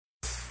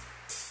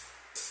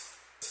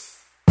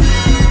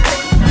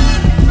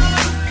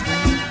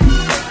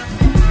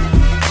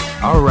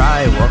All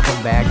right,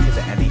 welcome back to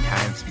the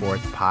Anytime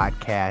Sports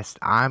Podcast.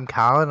 I'm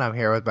Colin. I'm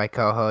here with my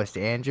co-host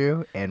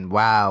Andrew, and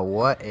wow,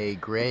 what a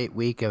great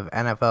week of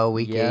NFL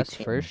Week 18. Yes,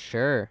 for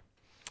sure.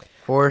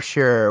 For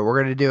sure.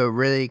 We're going to do it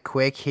really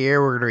quick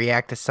here. We're going to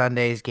react to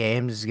Sunday's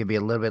games. This is going to be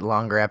a little bit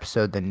longer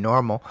episode than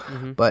normal,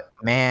 but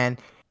man,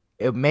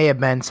 it may have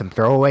been some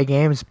throwaway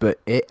games, but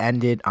it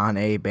ended on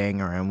a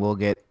banger, and we'll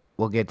get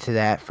to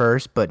that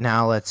first. But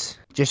now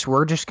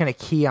we're just going to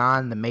key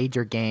on the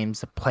major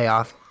games, the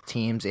playoff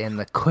teams, and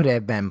the could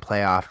have been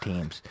playoff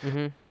teams.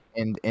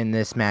 In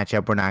this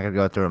matchup, we're not going to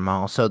go through them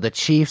all. So the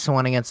Chiefs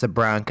won against the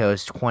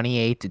Broncos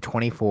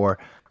 28-24.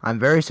 I'm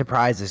very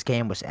surprised this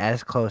game was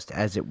as close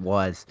as it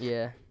was.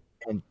 Yeah.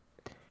 And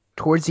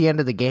towards the end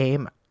of the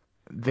game,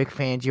 Vic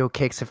Fangio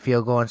kicks a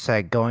field goal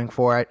instead of going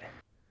for it.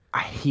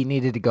 He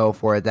needed to go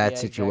for it, that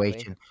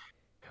situation.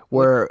 Exactly.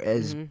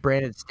 Whereas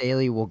Brandon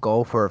Staley will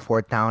go for a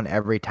fourth down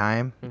every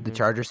time, the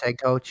Chargers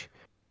head coach.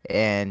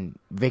 And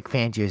Vic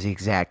Fangio is the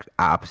exact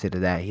opposite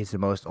of that. He's the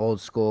most old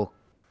school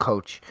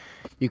coach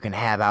you can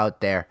have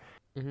out there.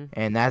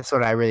 And that's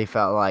what I really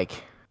felt like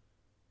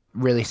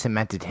really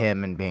cemented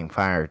him in being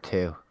fired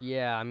too.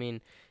 Yeah, I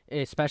mean,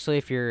 especially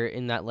if you're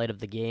in that late of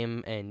the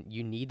game and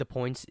you need the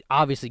points,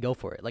 obviously go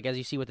for it. Like as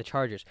you see with the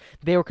Chargers,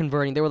 they were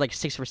converting. They were like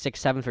 6 for 6,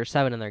 7 for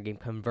 7 in their game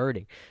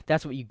converting.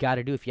 That's what you got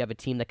to do if you have a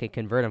team that can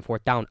convert on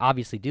fourth down.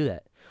 Obviously do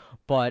that.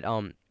 But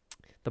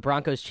the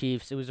Broncos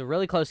Chiefs, it was a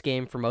really close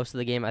game for most of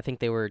the game. I think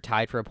they were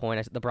tied for a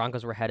point. The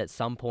Broncos were ahead at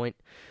some point.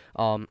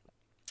 But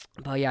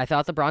yeah, I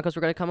thought the Broncos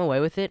were going to come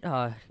away with it.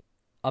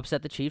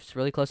 Upset the Chiefs,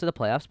 really close to the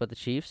playoffs, but the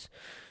Chiefs,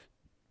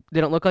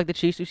 they don't look like the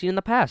Chiefs we've seen in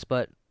the past,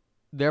 but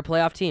they're a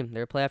playoff team.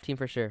 They're a playoff team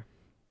for sure.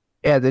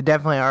 Yeah, they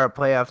definitely are a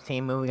playoff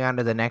team. Moving on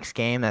to the next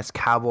game, that's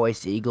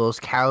Cowboys-Eagles.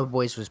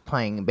 Cowboys was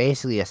playing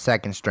basically a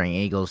second-string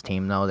Eagles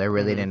team, though. They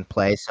really didn't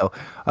play, so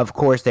of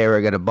course they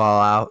were going to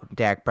ball out.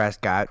 Dak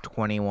Prescott,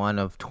 21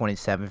 of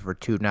 27 for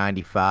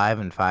 295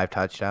 and 5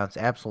 touchdowns.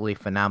 Absolutely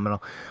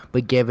phenomenal.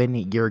 But given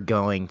you're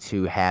going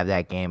to have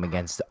that game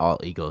against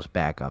all Eagles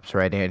backups,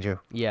 right, Andrew?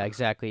 Yeah,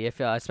 exactly.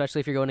 Especially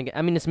if you're going to,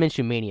 I mean, it's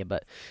Minshew Mania,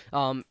 but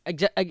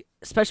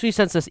especially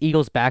since this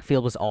Eagles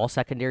backfield was all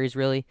secondaries,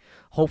 really.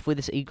 Hopefully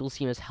this Eagles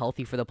team is healthy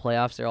for the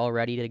playoffs. They're all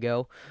ready to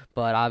go.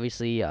 But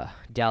obviously,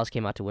 Dallas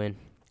came out to win.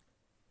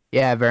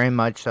 Yeah, very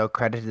much so.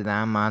 Credit to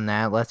them on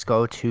that. Let's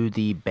go to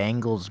the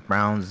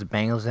Bengals-Browns. The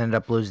Bengals ended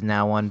up losing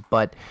that one,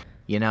 but,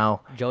 you know.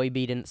 Joey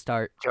B didn't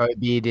start. Joey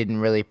B didn't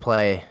really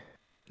play.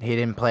 He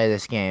didn't play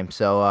this game,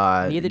 so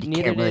you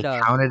can't really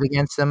count it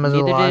against them as a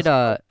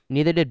loss.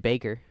 Neither did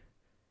Baker.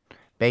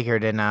 Baker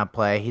did not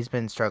play. He's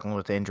been struggling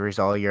with injuries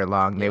all year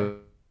long. They were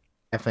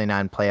definitely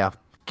not in playoff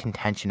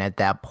contention at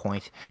that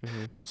point.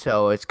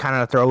 So it's kind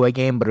of a throwaway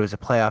game, but it was a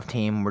playoff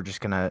team. We're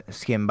just going to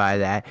skim by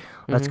that.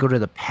 Let's go to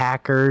the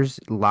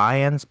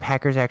Packers-Lions.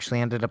 Packers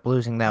actually ended up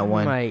losing that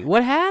one. Right.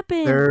 What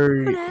happened?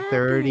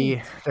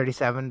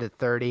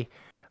 37-30.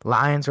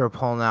 Lions were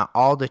pulling out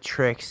all the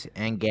tricks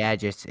and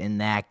gadgets in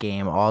that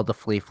game, all the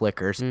flea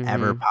flickers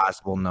ever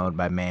possible known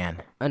by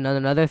man.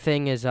 Another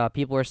thing is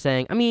people were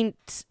saying, I mean,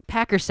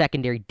 Packers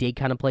secondary did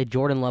kind of play.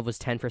 Jordan Love was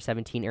 10 for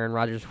 17. Aaron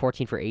Rodgers was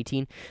 14 for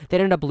 18. They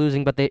ended up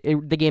losing, but the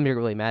game didn't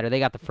really matter. They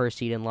got the first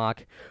seed in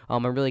lock.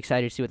 I'm really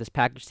excited to see what this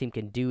Packers team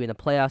can do in the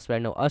playoffs, but I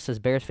know us as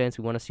Bears fans,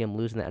 we want to see them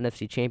lose in the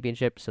NFC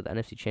Championship, so the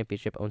NFC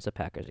Championship owns the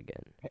Packers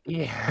again.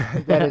 Yeah,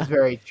 that is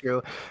very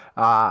true.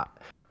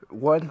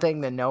 One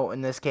thing to note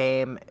in this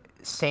game,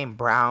 St.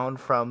 Brown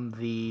from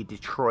the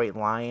Detroit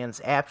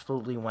Lions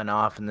absolutely went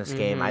off in this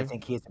game. I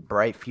think he has a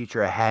bright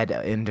future ahead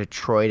in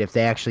Detroit. If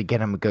they actually get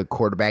him a good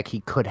quarterback,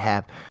 he could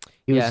have.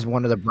 He was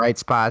one of the bright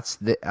spots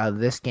of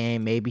this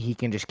game. Maybe he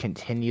can just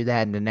continue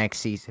that in the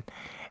next season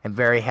and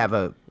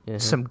have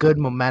some good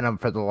momentum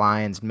for the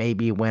Lions.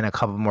 Maybe win a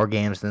couple more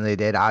games than they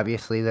did.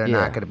 Obviously, they're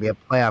not going to be a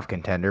playoff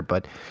contender,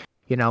 but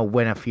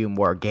win a few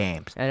more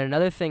games. And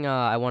another thing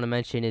I want to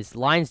mention is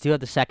Lions do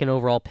have the second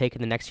overall pick in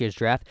the next year's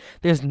draft.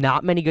 There's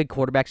not many good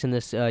quarterbacks in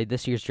this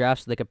year's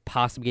draft, so they could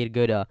possibly get a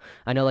good.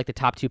 I know like the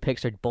top 2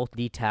 picks are both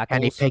D tackles.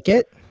 Kenny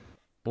Pickett?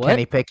 What?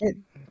 Kenny Pickett?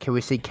 Can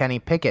we see Kenny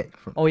Pickett?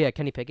 Oh yeah,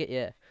 Kenny Pickett.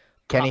 Yeah.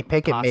 Kenny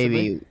Pickett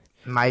maybe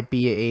might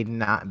be a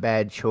not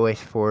bad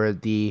choice for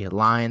the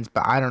Lions,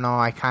 but I don't know.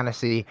 I kind of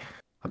see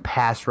a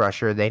pass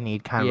rusher. They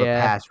need kind of a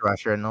pass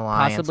rusher in the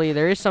Lions. Possibly.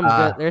 There's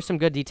some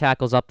good D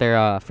tackles up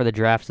there for the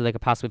draft, so they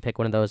could possibly pick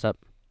one of those up.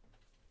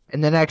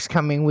 In the next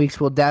coming weeks,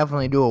 we'll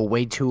definitely do a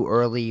way too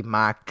early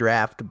mock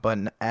draft,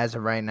 but as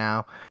of right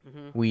now,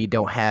 we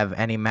don't have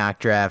any mock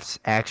drafts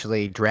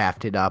actually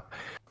drafted up.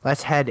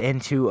 Let's head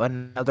into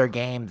another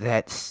game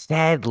that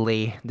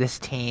sadly this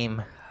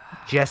team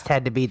just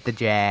had to beat the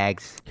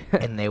Jags,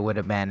 and they would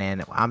have been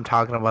in. I'm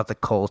talking about the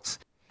Colts,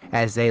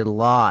 as they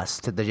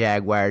lost to the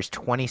Jaguars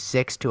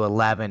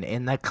 26-11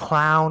 in the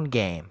clown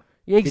game.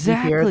 Exactly.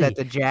 Did you hear that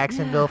the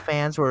Jacksonville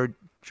fans were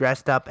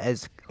dressed up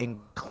as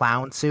in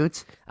clown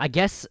suits? I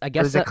guess it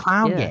was a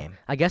clown game.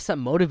 I guess that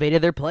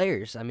motivated their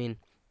players. I mean,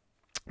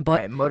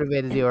 but it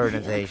motivated the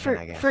organization,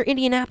 I guess. For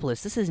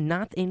Indianapolis, this is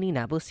not the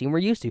Indianapolis team we're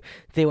used to.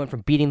 They went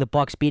from beating the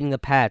Bucs, beating the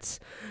Pats,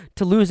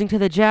 to losing to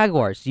the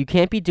Jaguars. You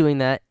can't be doing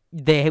that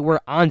they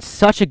were on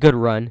such a good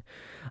run.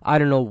 I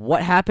don't know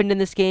what happened in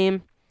this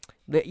game.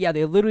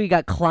 They literally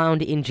got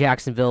clowned in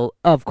Jacksonville.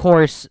 Of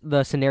course,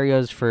 the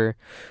scenarios for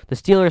the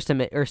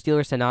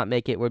Steelers to not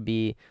make it would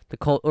be the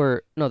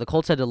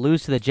Colts had to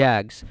lose to the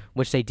Jags,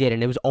 which they did,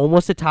 and it was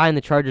almost a tie in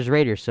the Chargers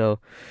Raiders. So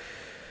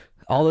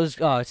all those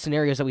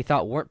scenarios that we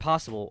thought weren't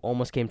possible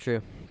almost came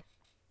true.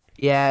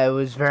 Yeah, it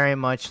was very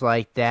much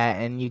like that,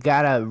 and you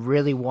gotta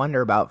really wonder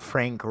about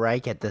Frank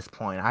Reich at this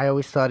point. I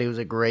always thought he was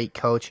a great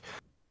coach,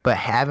 but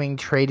having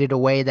traded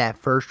away that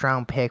first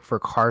round pick for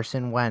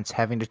Carson Wentz,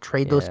 having to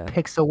trade those Yeah.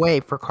 picks away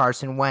for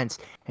Carson Wentz,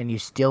 and you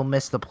still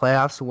miss the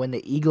playoffs. When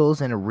the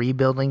Eagles in a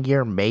rebuilding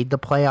year made the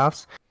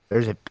playoffs,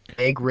 there's a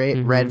big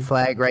red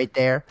flag right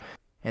there.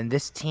 And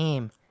this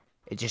team,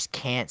 it just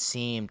can't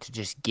seem to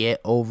just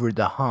get over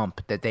the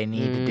hump that they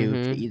need to do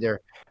to either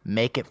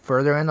make it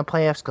further in the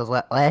playoffs, because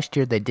last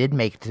year they did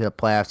make it to the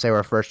playoffs. They were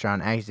a first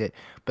round exit,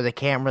 but they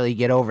can't really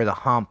get over the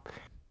hump.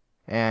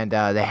 And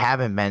they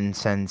haven't been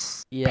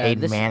since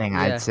Peyton Manning,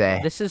 I'd say.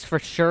 This is for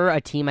sure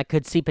a team I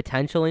could see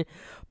potentially,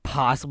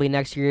 possibly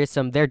next year.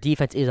 Their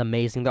defense is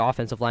amazing. Their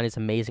offensive line is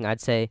amazing.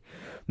 I'd say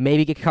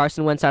maybe get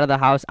Carson Wentz out of the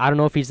house. I don't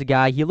know if he's the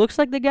guy. He looks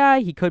like the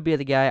guy. He could be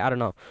the guy. I don't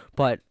know.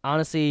 But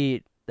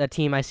honestly, that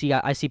team, I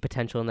see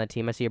potential in that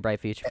team. I see a bright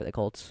future for the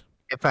Colts.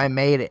 If I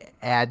may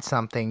add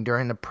something,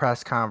 during the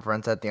press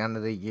conference at the end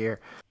of the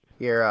year,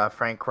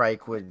 Frank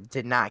Reich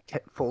did not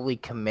fully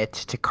commit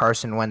to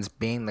Carson Wentz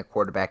being the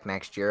quarterback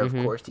next year. Of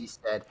course, he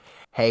said,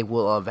 hey,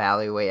 we'll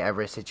evaluate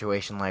every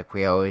situation like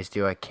we always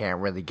do. I can't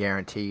really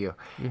guarantee you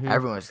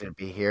everyone's going to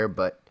be here,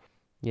 but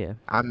yeah,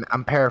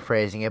 I'm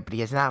paraphrasing it, but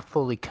he has not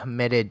fully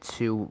committed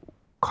to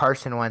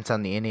Carson Wentz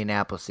on the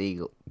Indianapolis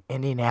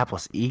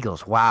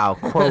Eagles. Wow,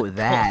 quote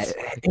that.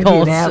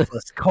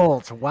 Indianapolis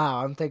Colts.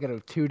 Wow, I'm thinking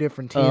of two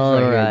different teams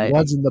right here.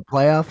 One's in the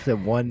playoffs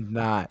and one's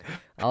not.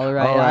 All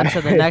right, on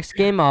to the next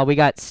game. We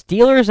got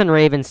Steelers and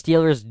Ravens.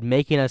 Steelers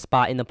making a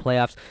spot in the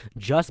playoffs,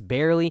 just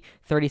barely.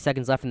 30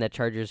 seconds left in that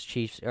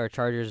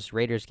Chargers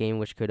Raiders game,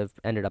 which could have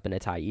ended up in a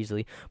tie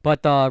easily.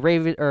 But the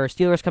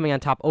Steelers coming on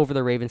top over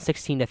the Ravens,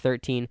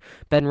 16-13.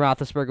 Ben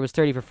Roethlisberger was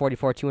 30 for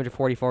 44,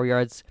 244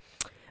 yards.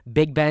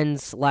 Big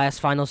Ben's last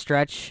final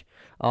stretch.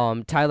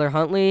 Tyler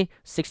Huntley,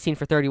 16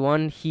 for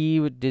 31. He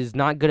is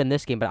not good in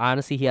this game, but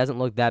honestly, he hasn't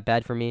looked that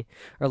bad for me,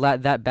 or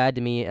that bad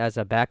to me as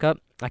a backup.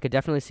 I could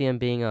definitely see him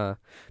being a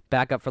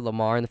backup for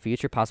Lamar in the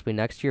future, possibly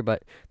next year,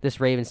 but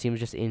this Ravens team is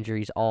just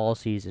injuries all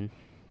season.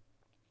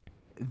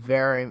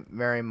 Very,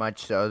 very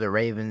much so. The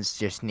Ravens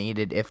just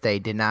needed, if they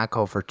did not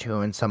go for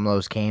 2 in some of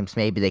those games,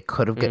 maybe they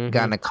could have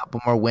gotten a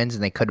couple more wins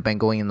and they could have been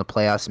going in the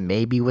playoffs,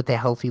 maybe with a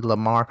healthy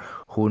Lamar.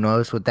 Who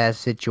knows with that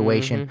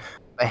situation.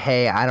 But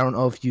hey, I don't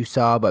know if you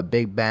saw, but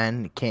Big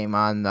Ben came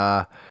on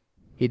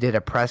he did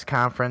a press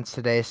conference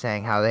today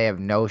saying how they have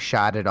no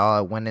shot at all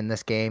at winning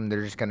this game.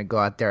 They're just going to go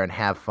out there and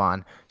have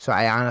fun. So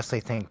I honestly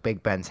think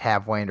Big Ben's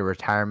halfway into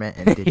retirement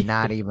and did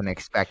not even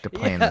expect to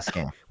play in this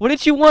game.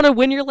 Wouldn't you want to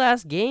win your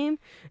last game?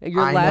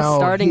 Your last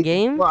starting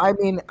game? Well, I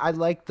mean, I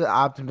like the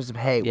optimism.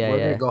 Hey, we're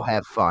going to go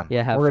have fun.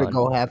 Yeah, we're going to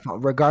go have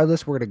fun.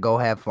 Regardless, we're going to go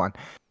have fun.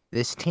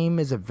 This team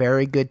is a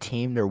very good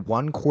team. They're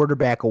one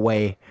quarterback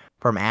away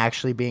from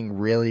actually being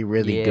really,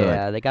 really good.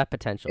 Yeah, they got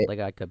potential. They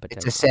got good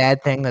potential. It's a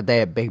sad thing that they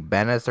have Big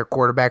Ben as their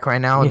quarterback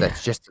right now.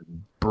 That's just a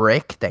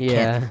brick that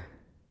can't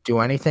do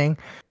anything.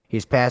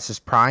 He's past his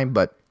prime,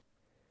 but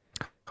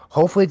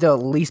hopefully they'll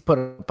at least put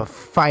up a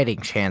fighting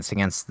chance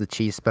against the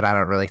Chiefs, but I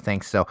don't really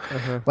think so.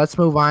 Let's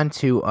move on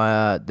to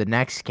the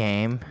next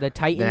game. The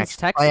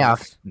Titans-Texans.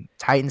 Playoffs.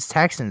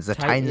 Titans-Texans. The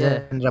Titans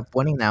ended up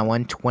winning that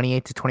one,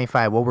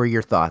 28-25. What were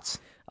your thoughts?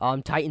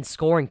 Titans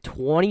scoring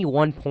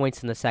 21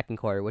 points in the second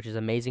quarter, which is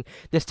amazing.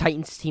 This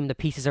Titans team, the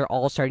pieces are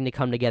all starting to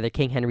come together.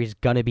 King Henry's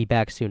going to be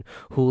back soon.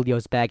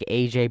 Julio's back.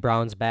 A.J.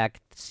 Brown's back.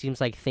 Seems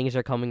like things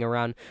are coming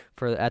around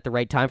at the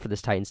right time for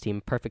this Titans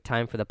team. Perfect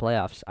time for the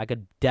playoffs. I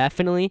could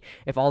definitely,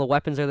 if all the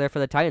weapons are there for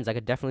the Titans, I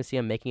could definitely see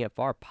them making it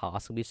far,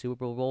 possibly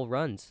Super Bowl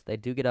runs. They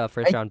do get a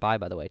first-round bye,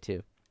 by the way,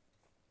 too.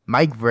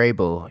 Mike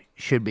Vrabel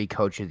should be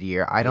coach of the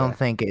year. I don't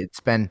think it's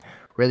been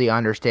really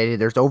understated.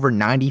 There's over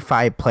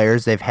 95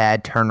 players they've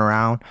had turn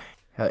around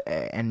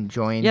and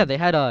join. Yeah, they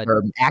had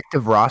an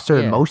active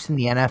roster, most in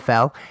the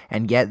NFL,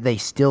 and yet they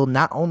still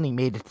not only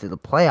made it to the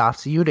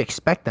playoffs. You'd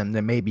expect them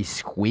to maybe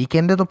squeak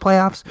into the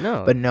playoffs,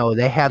 but no,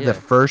 they have the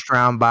first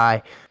round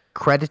bye.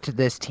 Credit to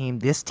this team.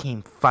 This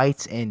team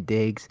fights and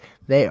digs.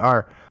 They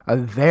are a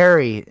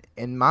very,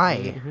 in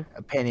my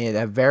opinion,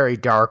 a very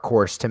dark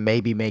horse to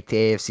maybe make the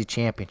AFC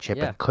Championship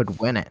and could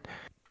win it.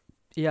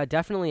 Yeah,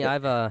 definitely.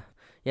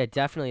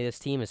 Definitely this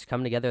team has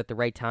come together at the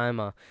right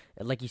time.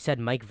 Like you said,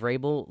 Mike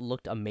Vrabel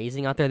looked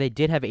amazing out there. They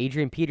did have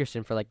Adrian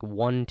Peterson for like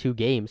 1-2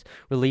 games.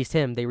 Released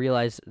him. They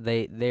realized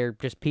they're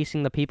just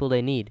piecing the people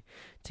they need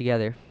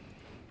together.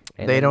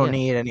 And they don't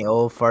need any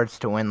old farts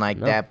to win like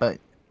that. But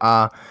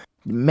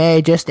may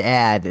I just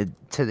add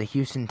to the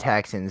Houston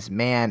Texans,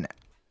 man,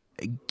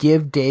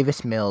 give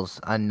Davis Mills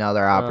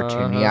another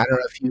opportunity. I don't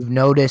know if you've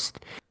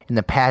noticed in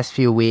the past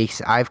few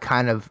weeks, I've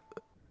kind of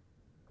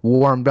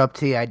warmed up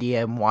to the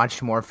idea and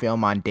watched more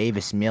film on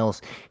Davis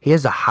Mills. He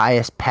has the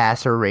highest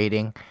passer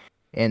rating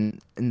in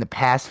the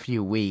past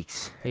few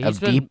weeks of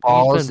deep he's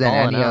balls been than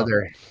balling any out.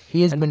 other.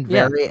 He has And been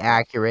very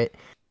accurate.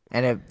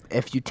 And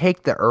if you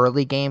take the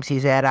early games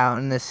he's had out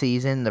in the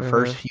season, the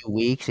first few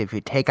weeks, if you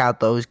take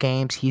out those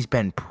games, he's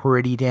been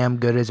pretty damn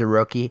good as a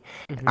rookie.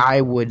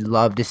 I would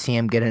love to see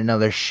him get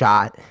another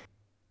shot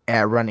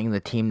at running the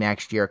team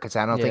next year because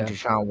I don't think Yeah.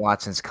 Deshaun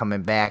Watson's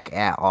coming back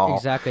at all.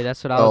 Exactly,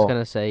 that's what I was So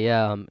gonna say.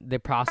 Yeah, they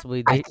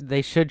possibly I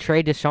they should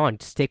trade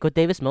Deshaun. Stick with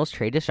Davis Mills,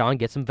 trade Deshaun,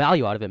 get some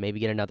value out of it. Maybe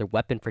get another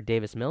weapon for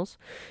Davis Mills,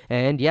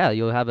 and yeah,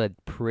 you'll have a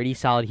pretty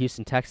solid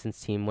Houston Texans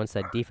team once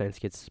that defense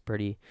gets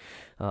pretty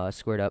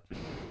squared up.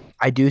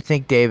 I do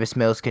think Davis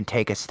Mills can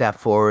take a step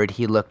forward.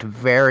 He looked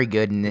very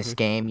good in this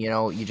game. You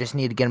know, you just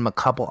need to get him a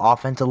couple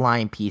offensive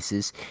line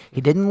pieces.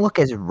 He didn't look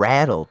as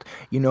rattled,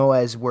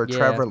 as where Yeah.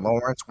 Trevor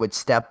Lawrence would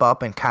step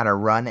up and kind of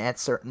run at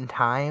certain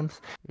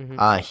times.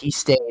 Mm-hmm. He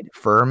stayed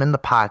firm in the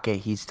pocket.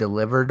 He's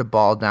delivered the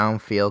ball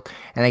downfield.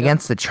 And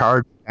against the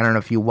Chargers, I don't know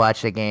if you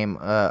watched the game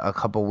a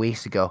couple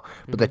weeks ago,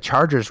 but the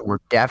Chargers were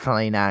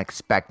definitely not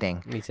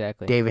expecting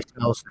Exactly. Davis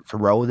Mills to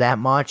throw that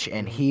much,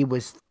 and he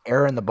was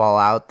airing the ball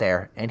out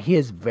there, and he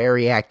is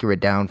very accurate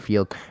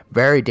downfield,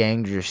 very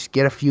dangerous.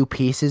 Get a few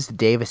pieces to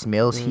Davis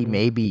Mills, he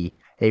may be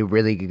a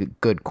really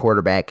good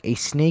quarterback, a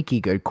sneaky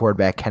good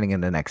quarterback heading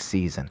into next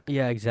season.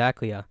 Yeah,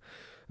 exactly. Yeah.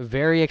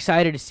 Very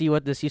excited to see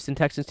what this Houston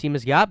Texans team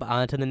has got. But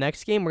on to the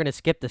next game. We're going to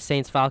skip the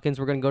Saints Falcons.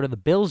 We're going to go to the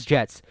Bills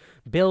Jets.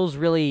 Bills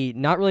really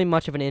not really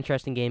much of an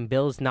interesting game.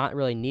 Bills not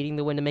really needing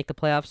the win to make the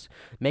playoffs.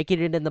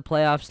 Making it in the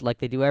playoffs like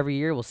they do every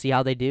year. We'll see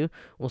how they do.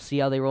 We'll see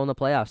how they roll in the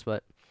playoffs.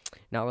 But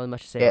not really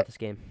much to say about this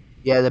game.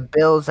 Yeah, the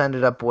Bills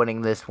ended up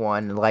winning this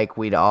one like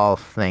we'd all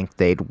think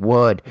they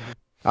would.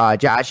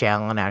 Josh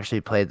Allen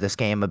actually played this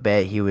game a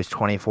bit. He was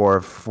 24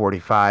 of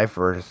 45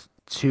 for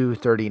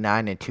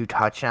 239 and 2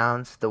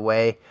 touchdowns. The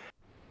way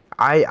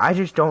I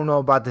just don't know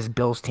about this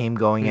Bills team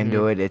going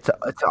into it. It's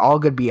all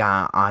going to be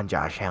on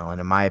Josh Allen,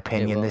 in my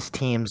opinion. will. This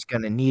team's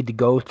going to need to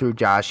go through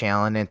Josh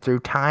Allen, and through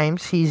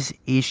times he's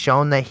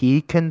shown that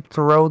he can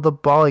throw the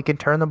ball. He can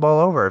turn the ball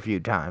over a few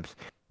times.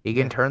 He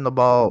can turn the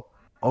ball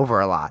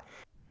over a lot.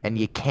 And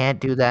you can't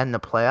do that in the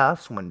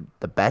playoffs when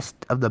the best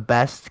of the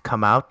best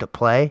come out to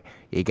play.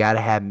 You got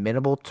to have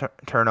minimal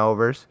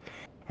turnovers,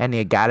 and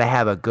you got to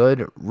have a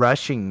good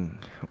rushing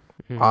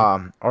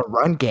or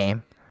run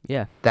game.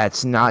 Yeah.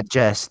 That's not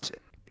just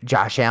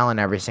Josh Allen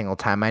every single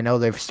time. I know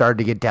they've started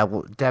to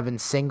get Devin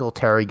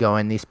Singletary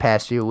going these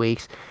past few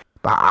weeks,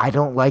 but I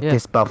don't like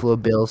this Buffalo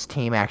Bills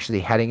team actually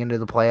heading into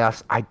the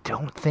playoffs. I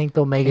don't think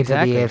they'll make it to the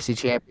AFC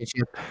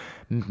Championship.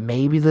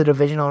 Maybe the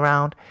divisional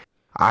round.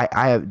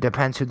 I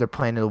depends who they're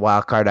playing in the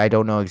wild card. I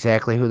don't know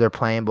exactly who they're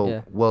playing,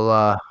 but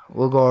we'll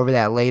go over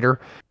that later.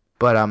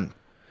 But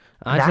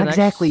not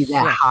exactly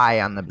that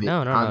high on the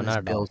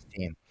Bills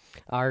team.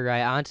 All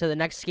right, on to the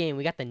next game.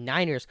 We got the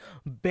Niners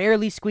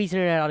barely squeezing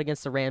it out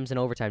against the Rams in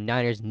overtime.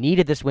 Niners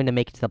needed this win to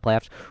make it to the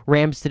playoffs.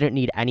 Rams didn't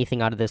need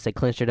anything out of this. They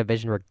clinched their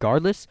division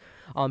regardless.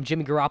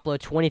 Jimmy Garoppolo,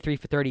 23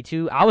 for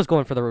 32. I was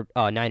going for the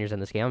Niners in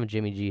this game. I'm a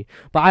Jimmy G.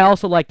 But I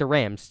also like the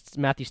Rams.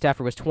 Matthew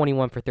Stafford was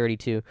 21 for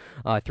 32.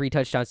 3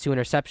 touchdowns, 2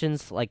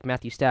 interceptions. Like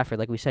Matthew Stafford,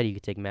 like we said, you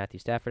could take Matthew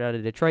Stafford out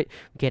of Detroit.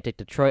 You can't take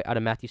Detroit out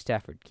of Matthew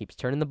Stafford. Keeps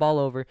turning the ball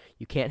over.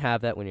 You can't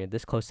have that when you're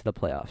this close to the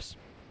playoffs.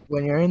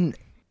 When you're in...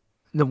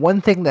 The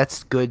one thing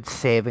that's good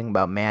saving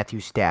about Matthew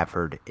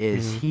Stafford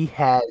is he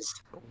has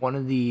one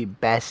of the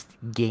best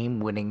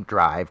game-winning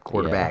drive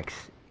quarterbacks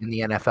in the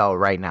NFL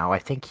right now. I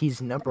think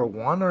he's number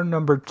 1 or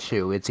number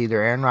 2. It's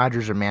either Aaron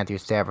Rodgers or Matthew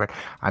Stafford.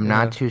 I'm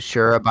not too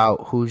sure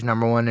about who's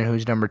number 1 and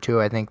who's number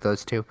 2. I think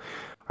those two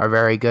are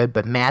very good.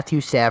 But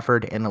Matthew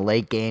Stafford in a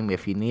late game,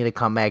 if you need a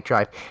comeback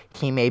drive,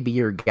 he may be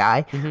your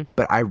guy.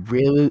 But I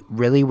really,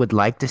 really would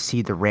like to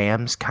see the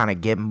Rams kind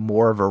of get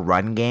more of a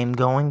run game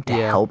going to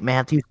help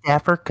Matthew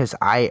Stafford, because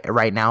I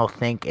right now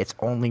think it's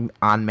only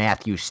on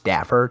Matthew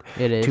Stafford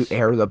to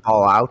air the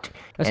ball out.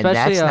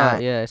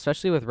 Especially,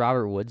 especially with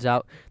Robert Woods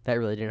out, that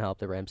really didn't help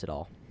the Rams at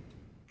all.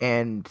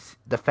 And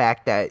the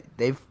fact that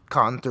they've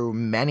gone through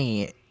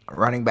many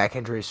running back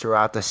injuries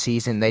throughout the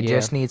season. They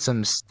just need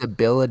some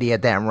stability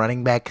at that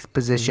running back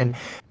position.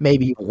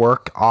 Maybe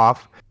work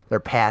off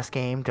their pass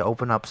game to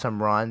open up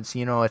some runs.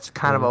 It's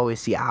kind of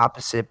always the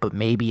opposite, but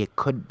maybe it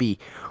could be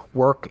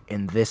work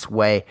in this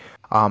way.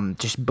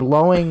 Just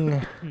blowing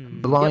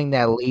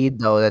that lead,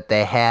 though, that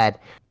they had,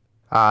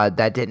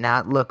 that did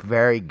not look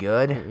very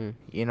good.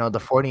 The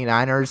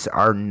 49ers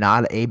are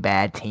not a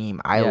bad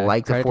team. I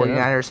like the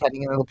 49ers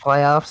heading into the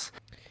playoffs.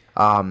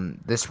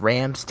 This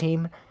Rams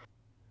team,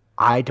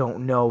 I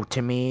don't know.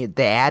 To me,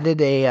 they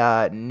added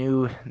a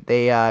new.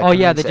 They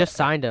they just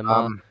signed him.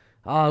 It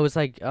was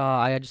like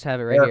I just have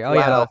it right here.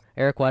 Weddle.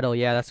 Eric Weddle.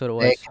 Yeah, that's what it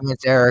was. They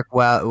convinced Eric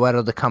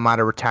Weddle to come out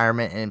of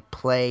retirement and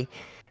play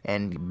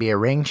and be a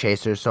ring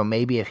chaser. So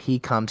maybe if he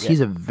comes,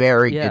 he's a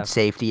very good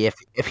safety.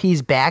 If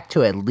he's back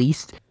to at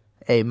least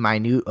a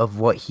minute of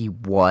what he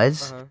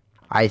was,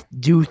 I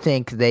do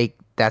think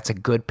that's a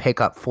good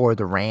pickup for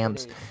the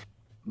Rams.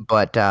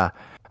 But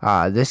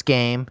this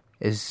game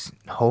is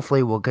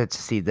hopefully we'll get to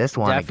see this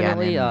one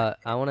Definitely, again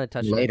I want to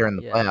touch on later in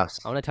the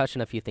playoffs. I want to touch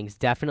on a few things.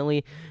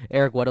 Definitely,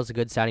 Eric Weddle's a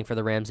good signing for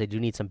the Rams. They do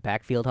need some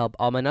backfield help.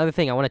 Another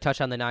thing I want to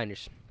touch on the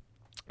Niners.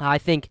 I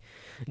think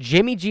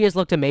Jimmy G has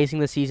looked amazing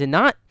this season.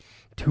 Not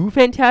too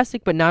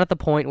fantastic, but not at the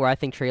point where I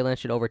think Trey Lance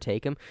should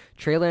overtake him.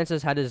 Trey Lance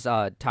has had his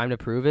time to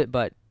prove it,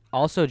 but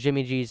also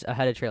Jimmy G's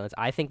ahead of Trey Lance.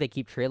 I think they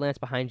keep Trey Lance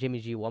behind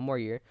Jimmy G one more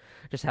year,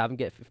 just have him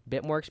get a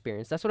bit more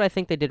experience. That's what I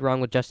think they did wrong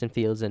with Justin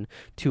Fields and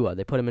Tua.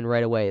 They put him in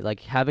right away.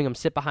 Like, having him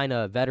sit behind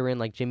a veteran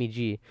like Jimmy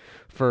G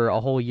for a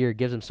whole year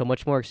gives him so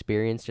much more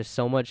experience, just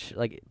so much,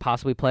 like,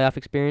 possibly playoff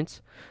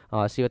experience.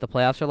 See what the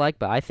playoffs are like.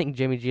 But I think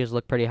Jimmy G has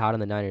looked pretty hot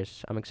on the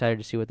Niners. I'm excited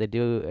to see what they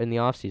do in the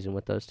offseason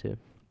with those two.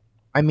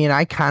 I mean,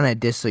 I kind of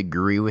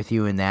disagree with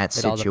you in that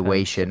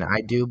situation.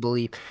 I do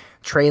believe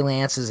Trey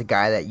Lance is a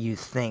guy that you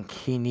think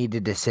he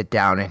needed to sit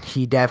down, and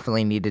he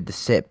definitely needed to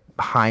sit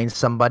behind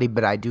somebody,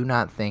 but I do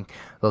not think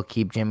they'll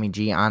keep Jimmy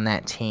G on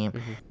that team.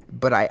 Mm-hmm.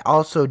 But I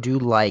also do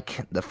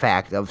like the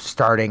fact of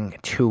starting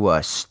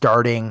Tua,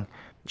 starting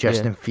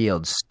Justin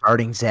Fields,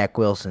 starting Zach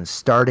Wilson,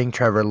 starting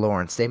Trevor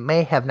Lawrence. They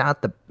may have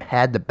not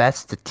had the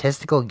best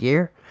statistical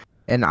year,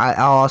 and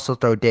I'll also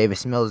throw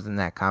Davis Mills in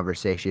that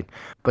conversation.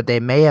 But they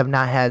may have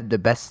not had the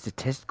best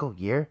statistical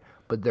year,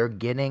 but they're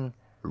getting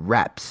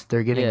reps.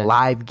 They're getting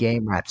live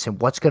game reps. And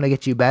what's going to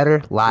get you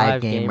better?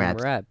 Live game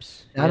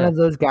reps. None of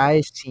those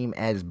guys seem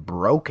as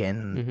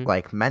broken,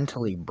 like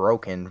mentally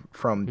broken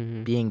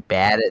from being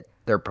bad at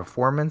their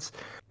performance.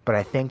 But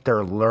I think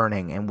they're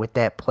learning. And with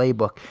that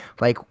playbook,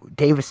 like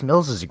Davis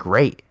Mills is a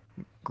great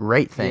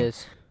thing. He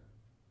is.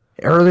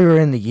 Earlier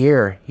in the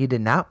year, he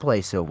did not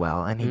play so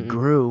well, and he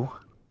grew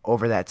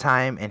over that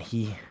time, and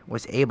he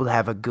was able to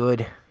have a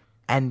good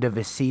end of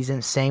his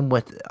season. Same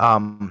with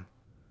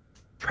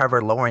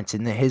Trevor Lawrence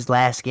in his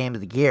last game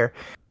of the year.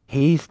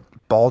 He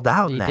balled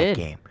out in that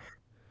game.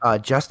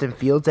 Justin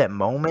Fields at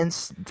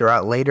moments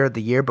throughout later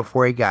the year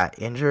before he got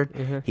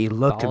injured, he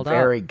looked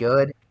very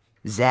good.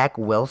 Zach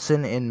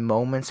Wilson in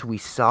moments we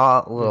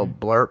saw little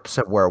blurps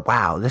of where,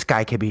 wow, this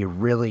guy could be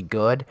really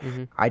good.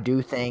 I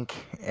do think,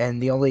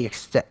 and the only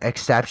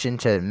exception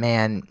to,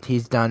 man,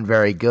 he's done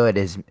very good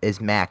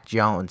is Mac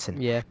Jones.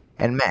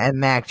 And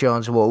Mac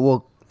Jones,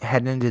 we'll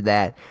head into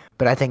that.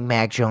 But I think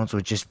Mac Jones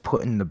was just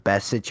put in the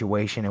best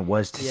situation it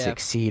was to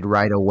succeed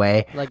right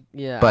away.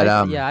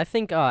 I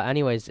think,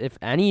 anyways, if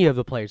any of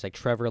the players like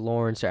Trevor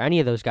Lawrence or any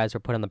of those guys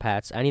were put on the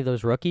Pats, any of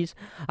those rookies,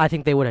 I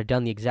think they would have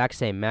done the exact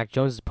same. Mac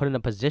Jones is put in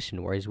a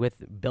position where he's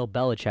with Bill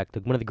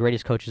Belichick, one of the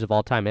greatest coaches of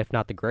all time, if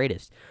not the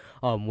greatest,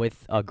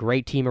 with a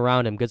great team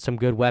around him, some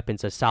good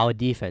weapons, a solid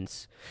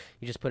defense.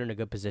 You just put in a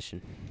good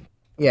position.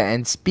 Yeah,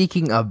 and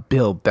speaking of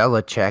Bill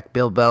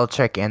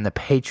Belichick and the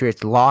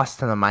Patriots lost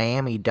to the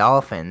Miami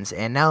Dolphins,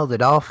 and now the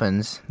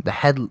Dolphins, the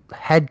head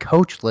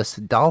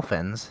coachless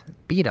Dolphins,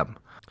 beat them.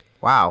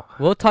 Wow.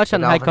 We'll touch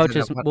on head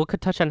coaches. We'll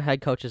touch on head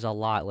coaches a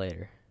lot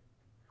later.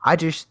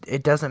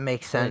 It doesn't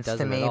make sense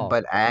to me,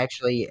 but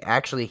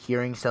actually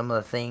hearing some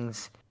of the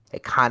things,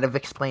 it kind of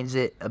explains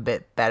it a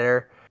bit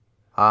better.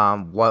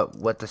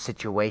 What the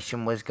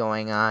situation was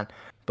going on.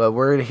 But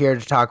we're here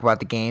to talk about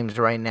the games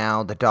right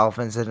now. The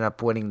Dolphins ended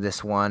up winning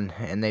this one,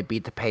 and they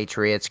beat the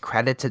Patriots.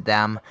 Credit to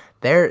them.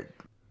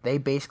 They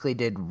basically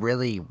did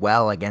really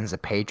well against the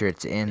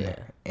Patriots in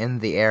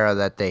the era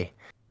that they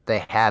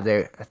have.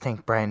 I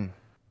think Brian,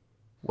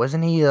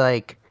 wasn't he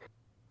like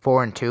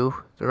 4-2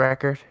 the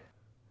record?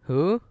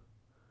 Who?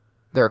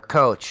 Their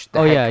coach.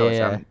 The head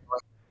coach.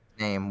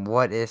 Name.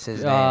 What is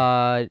his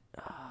name?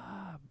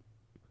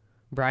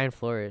 Brian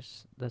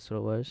Flores. That's what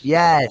it was.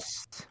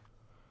 Yes.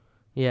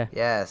 Yeah.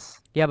 Yes.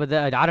 Yeah, but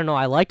I don't know.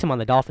 I liked him on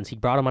the Dolphins. He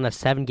brought him on a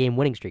 7-game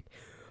winning streak.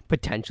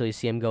 Potentially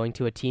see him going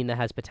to a team that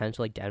has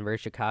potential like Denver,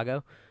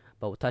 Chicago.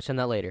 But we'll touch on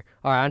that later.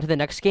 All right, on to the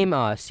next game.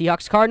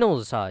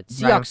 Seahawks-Cardinals.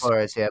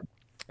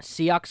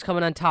 Seahawks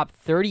coming on top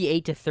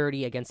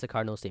 38-30 against the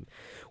Cardinals team.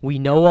 We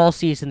know all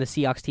season the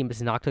Seahawks team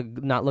has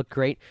not looked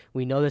great.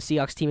 We know the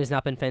Seahawks team has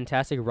not been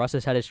fantastic. Russ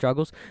has had his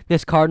struggles.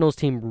 This Cardinals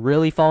team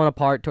really falling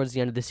apart towards the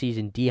end of the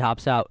season.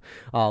 D-Hop's out,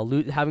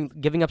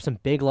 giving up some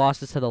big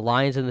losses to the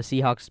Lions and the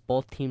Seahawks,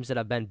 both teams that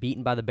have been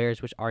beaten by the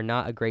Bears, which are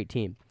not a great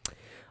team.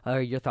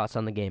 Your thoughts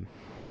on the game?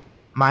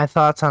 My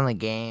thoughts on the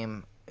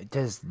game,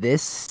 does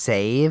this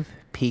save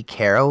Pete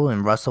Carroll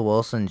and Russell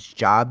Wilson's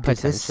job?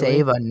 Does this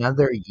save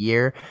another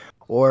year?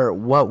 Or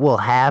what will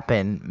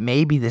happen?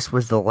 Maybe this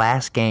was the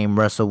last game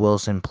Russell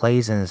Wilson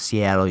plays in a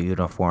Seattle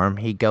uniform.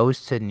 He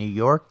goes to New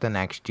York the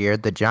next year,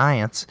 the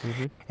Giants,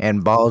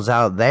 and balls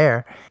out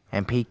there,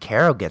 and Pete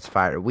Carroll gets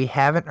fired. We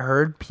haven't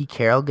heard Pete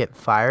Carroll get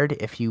fired.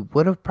 If he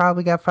would have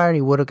probably got fired,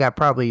 he would have got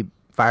probably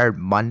fired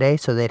Monday,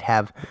 so they'd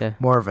have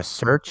more of a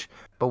search.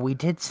 But we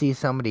did see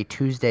somebody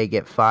Tuesday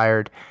get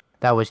fired.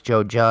 That was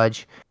Joe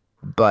Judge.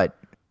 But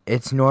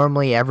it's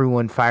normally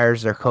everyone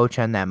fires their coach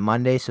on that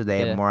Monday, so they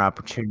have more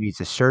opportunities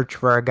to search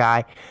for a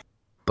guy.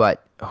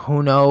 But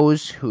who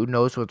knows? Who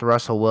knows with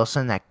Russell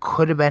Wilson? That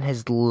could have been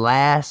his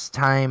last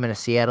time in a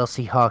Seattle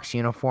Seahawks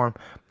uniform.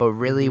 But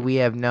really, we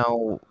have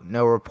no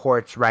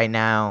reports right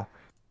now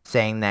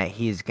saying that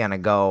he's going to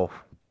go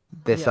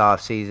this Yeah.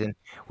 offseason.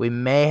 We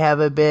may have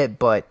a bit,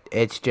 but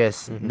it's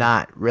just Mm-hmm.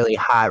 not really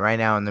hot right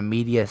now in the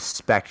media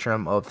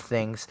spectrum of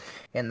things.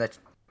 And the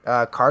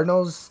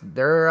Cardinals,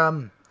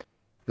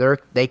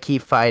 they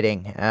keep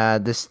fighting.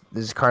 This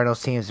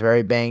Cardinals team is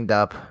very banged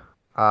up.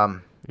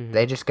 Mm-hmm.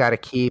 They just got to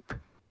keep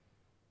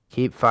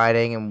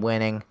fighting and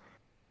winning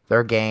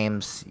their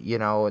games.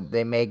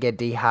 They may get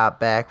D Hop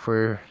back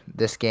for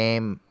this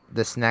game,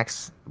 this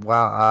next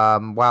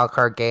wild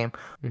card game.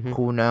 Mm-hmm.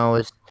 Who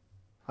knows?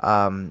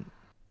 Um,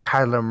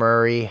 Kyler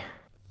Murray.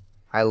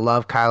 I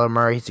love Kyler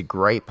Murray. He's a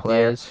great He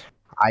player. is.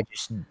 I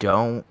just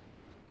don't.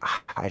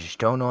 I just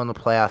don't know in the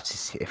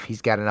playoffs if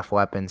he's got enough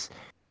weapons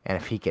and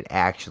if he could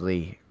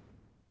actually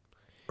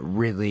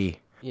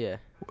really Yeah.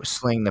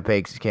 sling the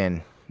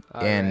pigskin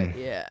All right. in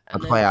Yeah. a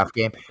And then playoff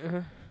game.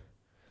 uh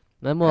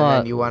then we'll And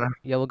then you wanna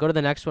yeah, we'll go to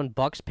the next one.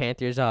 Bucks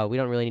Panthers. We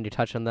don't really need to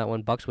touch on that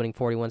one. Bucks winning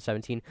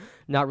 41-17.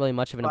 Not really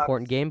much of an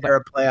important Bucks. game, but They're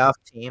a playoff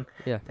team.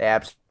 yeah. They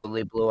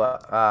absolutely blew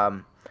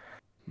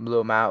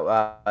him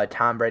out.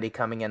 Tom Brady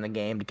coming in the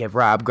game to give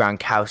Rob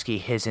Gronkowski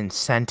his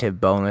incentive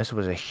bonus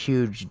was a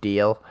huge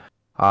deal.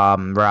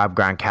 Rob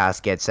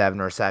Gronkowski had 7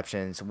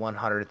 receptions,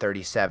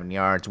 137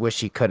 yards. Wish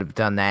he could have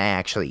done that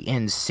actually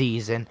in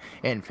season,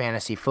 in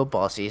fantasy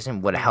football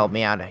season. Would have helped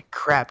me out a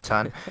crap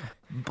ton.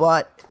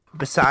 But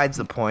besides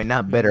the point,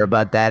 not bitter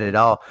about that at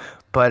all.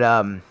 But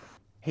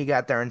he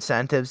got their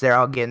incentives. They're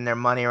all getting their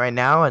money right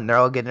now, and they're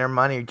all getting their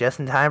money just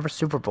in time for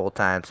Super Bowl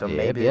time. So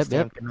maybe this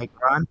team can make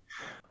a run.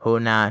 Who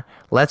not?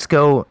 Let's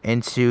go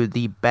into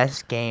the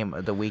best game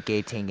of the Week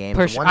 18 games.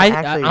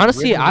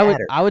 Honestly, really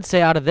I would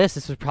say out of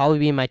this would probably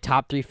be my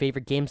top 3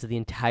 favorite games of the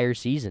entire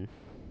season.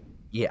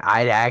 Yeah,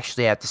 I'd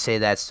actually have to say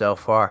that so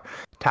far.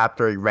 Top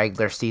 3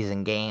 regular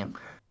season game.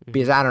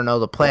 Because I don't know,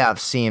 the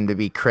playoffs seem to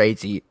be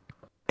crazy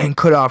and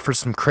could offer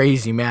some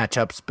crazy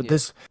matchups. But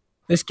this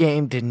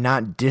game did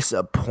not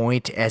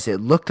disappoint as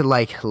it looked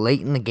like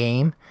late in the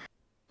game.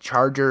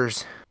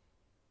 Chargers,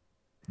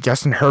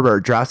 Justin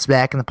Herbert drops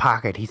back in the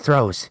pocket. He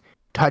throws.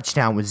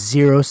 Touchdown with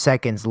 0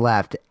 seconds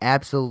left.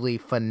 Absolutely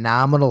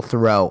phenomenal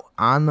throw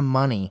on the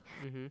money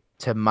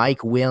to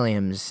Mike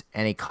Williams,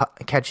 and he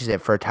catches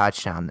it for a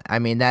touchdown. I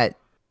mean,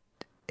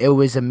 it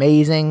was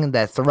amazing.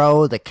 That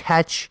throw, the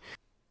catch,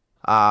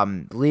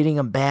 leading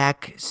them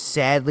back.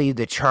 Sadly,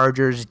 the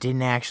Chargers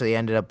didn't actually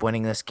end up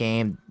winning this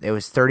game. It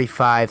was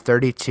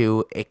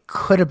 35-32. It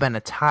could have been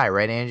a tie,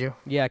 right, Andrew?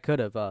 Yeah, it could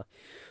have.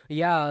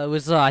 Yeah, it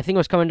was. I think it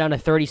was coming down to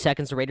 30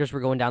 seconds. The Raiders were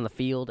going down the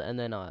field, and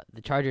then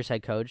the Chargers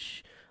head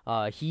coach,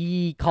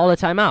 he called a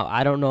timeout.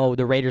 I don't know.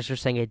 The Raiders are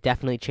saying it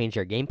definitely changed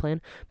their game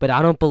plan, but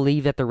I don't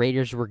believe that the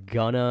Raiders were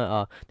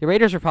gonna. The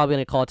Raiders were probably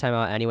gonna call a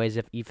timeout anyways.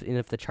 Even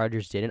if the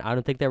Chargers didn't, I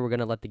don't think they were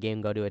gonna let the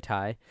game go to a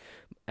tie,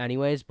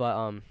 anyways.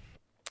 But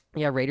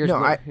yeah, Raiders.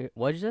 No,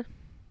 what did you say?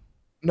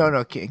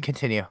 No,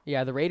 continue.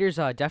 Yeah, the Raiders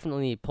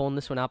definitely pulling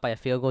this one out by a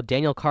field goal.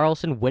 Daniel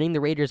Carlson winning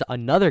the Raiders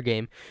another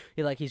game.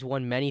 He's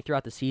won many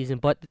throughout the season,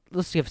 but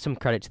let's give some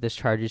credit to this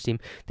Chargers team.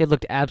 They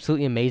looked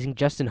absolutely amazing.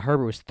 Justin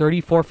Herbert was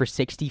 34 for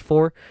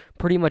 64.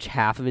 Pretty much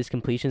half of his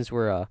completions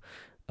were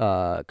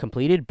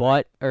completed,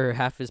 or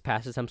half of his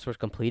pass attempts were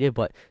completed,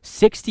 but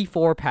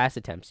 64 pass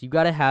attempts. You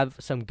got to have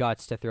some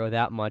guts to throw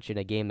that much in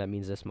a game that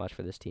means this much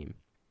for this team.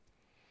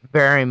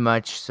 Very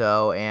much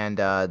so, and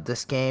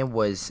this game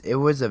was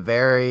a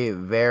very,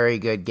 very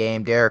good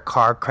game. Derek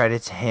Carr,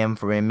 credit to him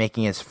for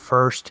making his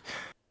first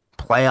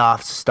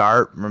playoff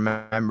start.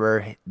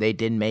 Remember, they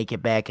didn't make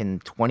it back in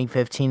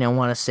 2015, I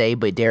want to say,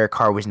 but Derek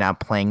Carr was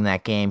not playing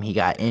that game. He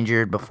got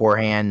injured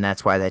beforehand.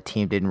 That's why that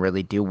team didn't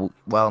really do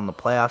well in the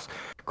playoffs.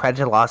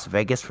 Credit to Las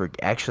Vegas for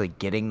actually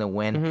getting the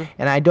win,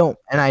 and I don't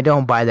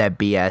buy that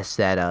BS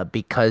that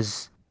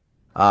because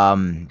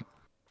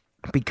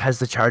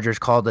the Chargers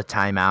called a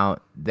timeout,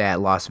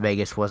 that Las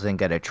Vegas wasn't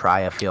going to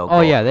try a field goal.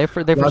 Oh yeah, they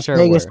for Las sure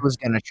Vegas were. was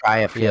going to try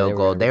a field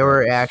goal. They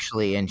were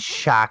actually in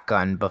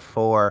shotgun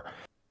before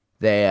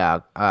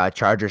the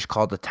Chargers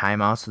called the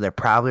timeout, so they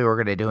probably were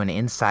going to do an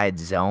inside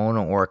zone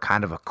or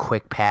kind of a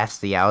quick pass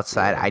to the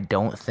outside. I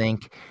don't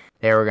think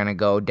they were going to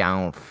go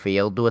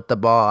downfield with the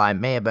ball. I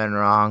may have been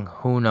wrong.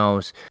 Who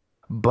knows?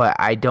 But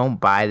I don't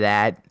buy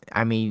that.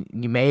 I mean,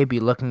 you may be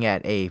looking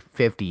at a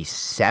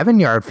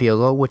 57-yard field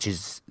goal, which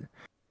is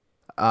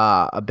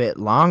a bit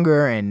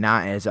longer and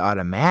not as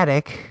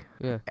automatic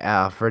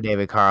for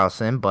David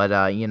Carlson, but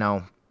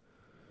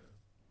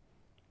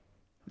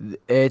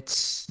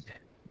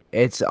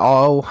it's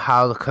all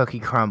how the cookie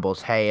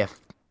crumbles. Hey,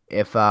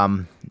 if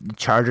the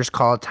Chargers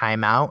call a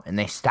timeout and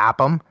they stop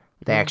them,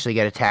 they actually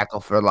get a tackle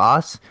for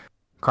loss.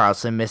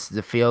 Carlson misses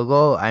the field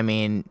goal. I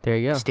mean, there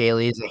you go.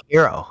 Staley is a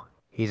hero.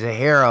 He's a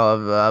hero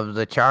of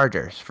the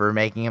Chargers for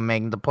making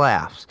the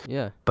playoffs.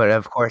 Yeah. But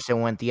of course, it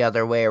went the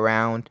other way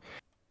around.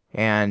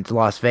 And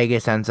Las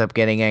Vegas ends up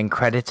getting in.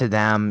 Credit to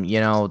them.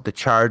 The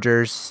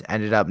Chargers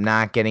ended up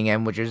not getting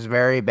in, which is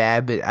very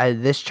bad. But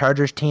this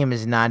Chargers team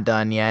is not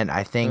done yet.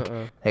 I think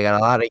they got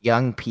a lot of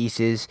young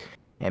pieces,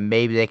 and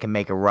maybe they can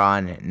make a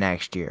run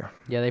next year.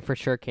 Yeah, they for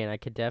sure can. I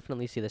could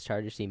definitely see this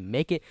Chargers team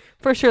make it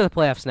for sure the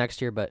playoffs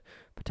next year, but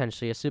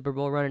potentially a Super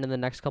Bowl run in the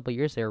next couple of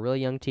years. They're a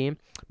really young team.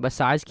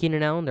 Besides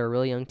Keenan Allen, they're a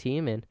really young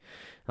team, and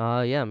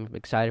yeah, I'm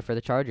excited for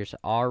the Chargers.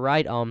 All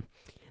right,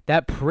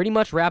 that pretty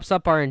much wraps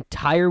up our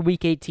entire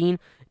Week 18.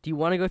 Do you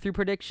want to go through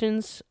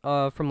predictions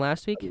from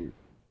last week?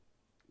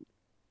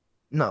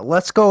 No,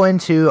 let's go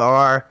into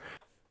our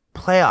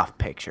playoff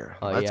picture.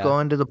 Let's yeah. go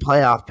into the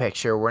playoff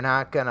picture. We're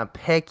not gonna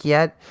pick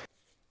yet.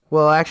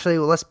 Well, actually,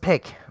 let's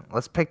pick.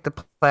 Let's pick the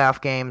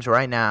playoff games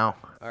right now.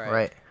 All right.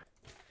 Right.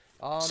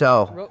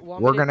 So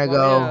we're gonna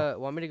go.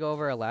 Want me to go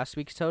over our last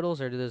week's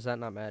totals, or does that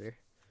not matter?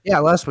 Yeah,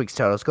 last week's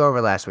total. Let's go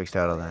over last week's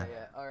total then.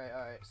 Yeah. All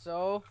right.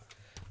 So,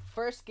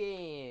 first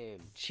game,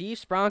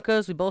 Chiefs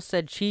Broncos. We both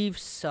said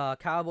Chiefs.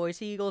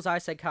 Cowboys Eagles. I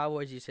said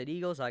Cowboys. You said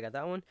Eagles. I got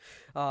that one.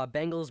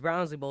 Bengals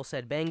Browns. We both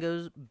said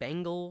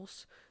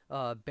Bengals.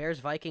 Bears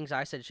Vikings.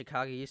 I said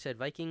Chicago. You said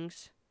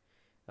Vikings.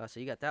 So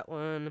you got that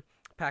one.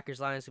 Packers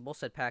Lions. We both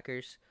said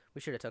Packers.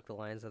 We should have took the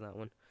Lions on that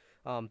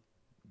one.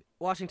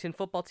 Washington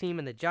Football Team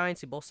and the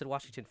Giants. We both said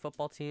Washington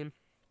Football Team.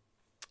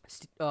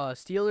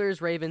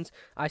 Steelers Ravens.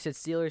 I said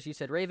Steelers. You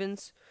said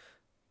Ravens.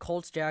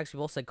 Colts Jags. We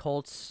both said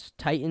Colts.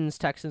 Titans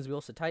Texans. We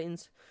both said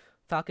Titans.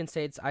 Falcons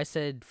Saints. I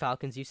said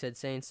Falcons. You said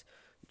Saints.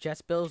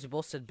 Jets Bills. We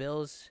both said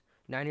Bills.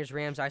 Niners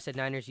Rams. I said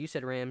Niners. You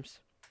said Rams.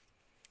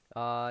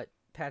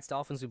 Pats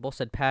Dolphins. We both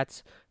said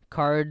Pats.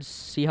 Cards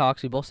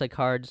Seahawks. We both said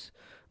Cards.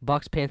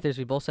 Bucks Panthers.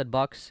 We both said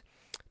Bucks.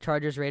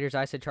 Chargers Raiders.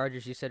 I said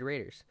Chargers. You said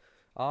Raiders.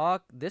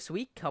 This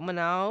week coming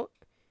out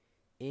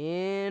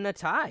in a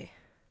tie.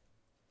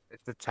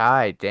 It's a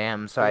tie,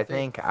 damn. So I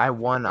think I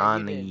won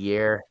on the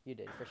year. You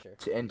did, for sure.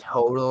 In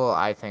total,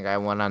 I think I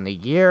won on the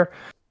year.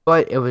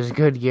 But it was a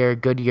good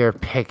year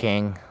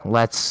picking.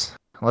 Let's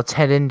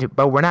head into,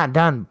 but we're not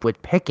done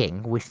with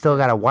picking. We still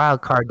got a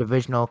wild card,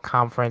 divisional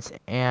conference,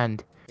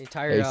 and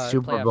a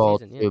Super Bowl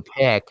to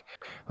pick.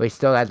 We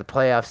still got the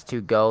playoffs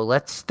to go.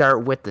 Let's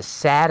start with the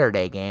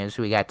Saturday games.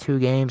 We got 2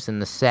 games in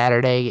the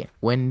Saturday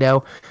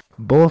window.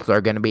 Both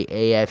are going to be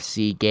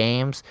AFC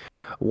games.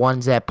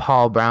 One's at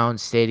Paul Brown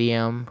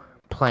Stadium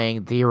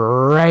playing the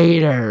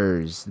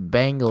Raiders.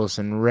 Bengals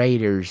and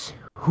Raiders.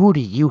 Who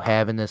do you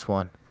have in this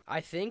one?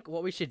 I think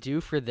what we should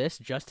do for this,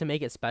 just to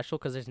make it special,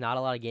 because there's not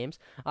a lot of games,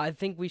 I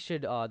think we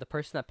should, the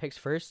person that picks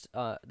first,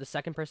 the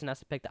second person has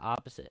to pick the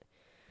opposite.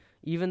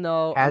 Even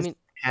though,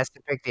 has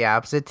to pick the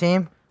opposite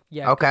team?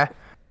 Yeah. Okay.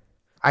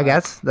 I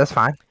guess that's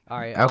fine. All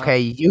right. Okay,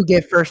 you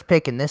get first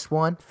pick in this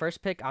one.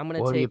 First pick, I'm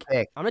gonna what take. Do you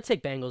pick? I'm gonna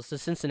take Bengals. The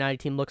Cincinnati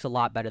team looks a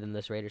lot better than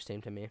this Raiders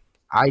team to me.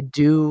 I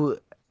do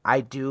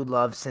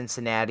love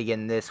Cincinnati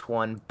in this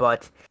one,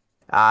 but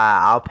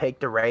I'll pick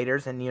the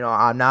Raiders, and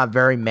I'm not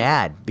very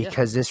mad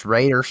because this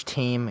Raiders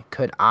team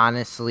could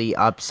honestly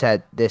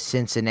upset this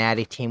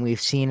Cincinnati team.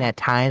 We've seen at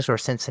times where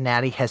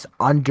Cincinnati has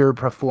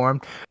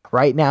underperformed.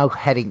 Right now,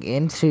 heading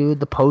into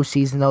the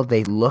postseason, though,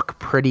 they look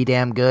pretty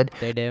damn good.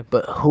 They do.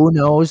 But who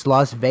knows?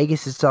 Las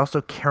Vegas is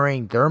also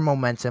carrying their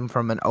momentum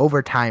from an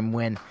overtime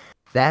win.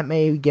 That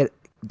may get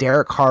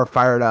Derek Carr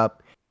fired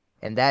up,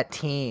 and that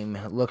team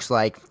looks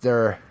like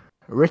they're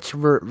Rich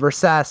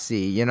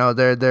Versace.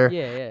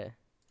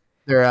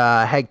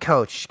 Their head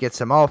coach gets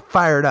them all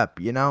fired up.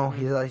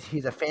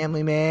 He's a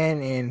family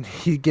man, and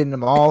he's getting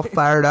them all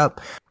fired up.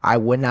 I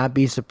would not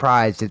be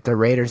surprised if the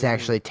Raiders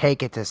actually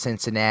take it to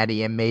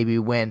Cincinnati and maybe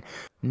win.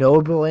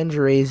 Notable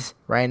injuries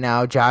right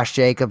now: Josh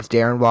Jacobs,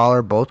 Darren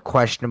Waller, both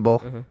questionable.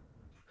 Mm-hmm.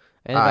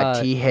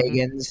 And, T.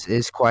 Higgins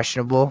is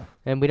questionable.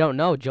 And we don't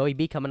know. Joey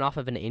B coming off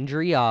of an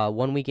injury,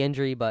 1 week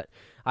injury, but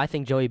I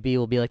think Joey B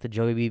will be like the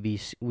Joey B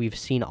we've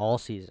seen all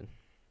season.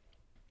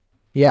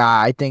 Yeah,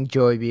 I think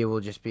Joey B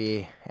will just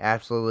be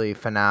absolutely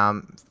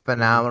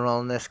phenomenal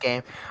in this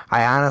game.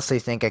 I honestly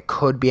think it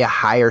could be a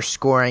higher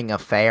scoring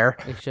affair.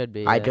 It should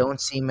be. I don't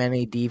see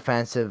many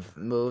defensive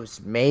moves.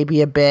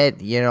 Maybe a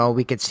bit.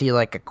 We could see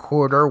like a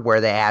quarter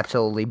where they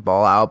absolutely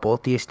ball out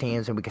both these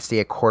teams, and we could see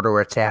a quarter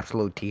where it's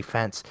absolute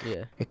defense.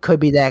 Yeah. It could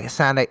be that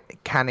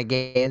kind of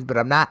games, but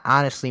I'm not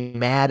honestly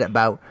mad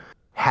about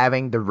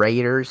having the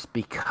Raiders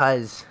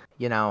because,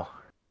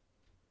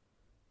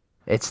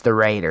 it's the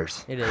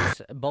Raiders. It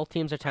is. Both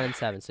teams are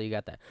 10-7, so you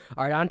got that.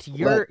 All right, on to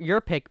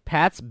your pick,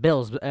 Pats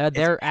Bills.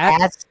 They're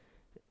at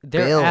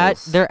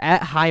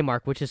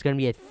Highmark, which is going to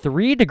be a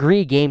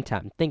 3-degree game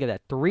time. Think of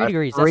that, 3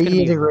 degrees. That's going to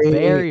be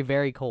very,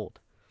 very cold.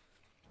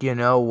 You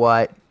know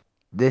what?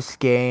 This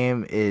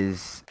game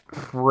is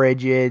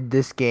frigid.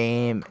 This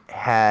game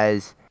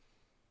has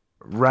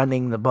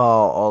running the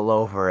ball all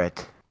over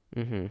it.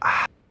 Mm-hmm.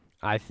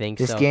 I think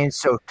this game's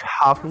so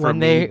tough for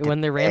me.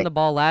 When they ran the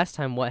ball last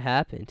time, what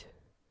happened?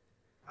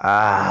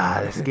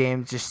 This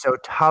game's just so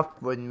tough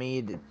with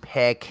me to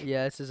pick.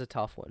 Yeah, this is a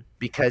tough one.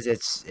 Because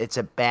it's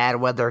a bad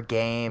weather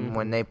game. Mm-hmm.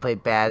 When they play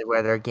bad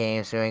weather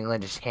games, New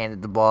England just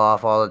handed the ball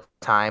off all the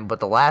time. But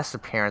the last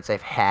appearance they've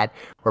had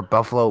where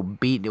Buffalo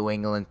beat New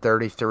England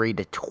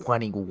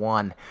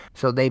 33-21.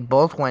 So they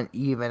both went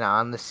even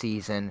on the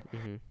season.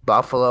 Mm-hmm.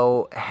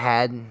 Buffalo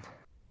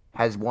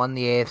has won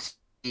the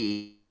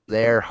AFC.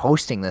 They're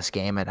hosting this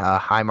game at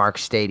Highmark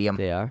Stadium.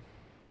 They are.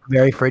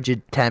 Very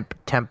frigid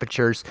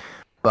temperatures.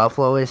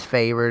 Buffalo is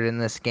favored in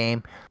this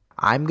game.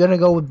 I'm going to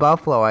go with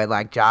Buffalo. I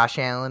like Josh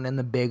Allen and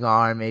the big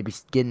arm, maybe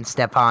getting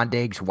Stephon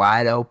Diggs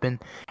wide open.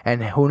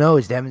 And who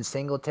knows, Devin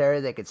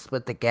Singletary, they could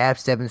split the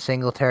gaps. Devin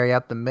Singletary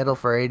up the middle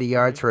for 80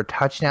 yards for a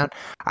touchdown.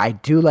 I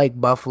do like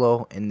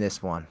Buffalo in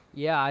this one.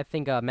 Yeah, I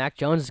think Mac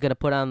Jones is going to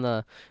put on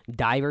the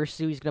diver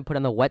suit. He's going to put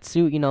on the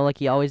wetsuit, like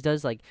he always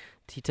does. Like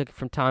he took it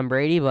from Tom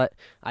Brady. But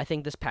I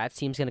think this Pats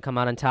team's going to come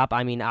out on top.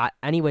 I mean,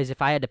 anyways,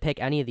 if I had to pick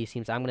any of these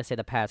teams, I'm going to say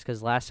the Pats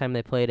because last time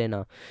they played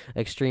in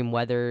extreme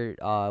weather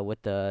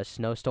with the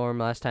snowstorm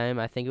last time,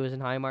 I think it was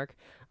in Highmark.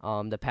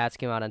 The Pats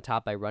came out on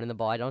top by running the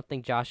ball. I don't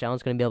think Josh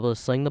Allen's going to be able to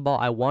sling the ball.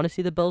 I want to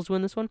see the Bills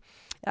win this one.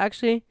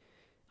 Actually,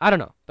 I don't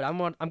know, but I'm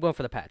going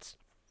for the Pats.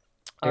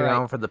 You're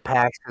going for the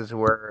Pats because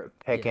we're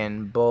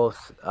picking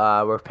both.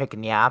 We're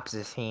picking the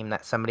opposite team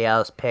that somebody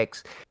else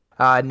picks.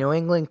 New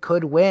England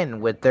could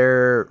win with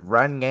their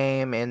run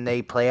game and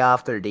they play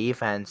off their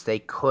defense. They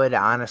could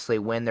honestly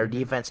win. Their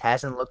defense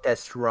hasn't looked as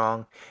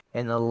strong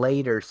in the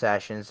later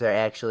sessions. They're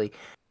actually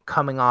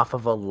coming off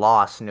of a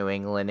loss, New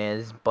England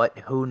is. But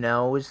who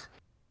knows?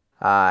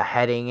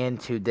 Heading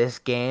into this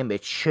game,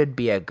 it should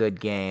be a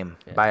good game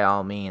by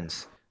all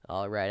means.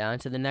 All right, on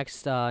to the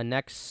next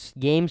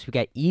games. We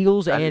got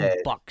Eagles and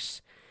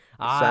Bucks.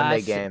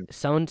 Sunday game.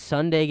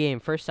 Sunday game.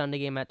 First Sunday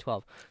game at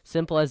 12.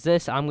 Simple as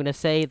this. I'm going to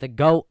say the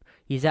GOAT.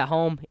 He's at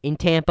home in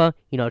Tampa.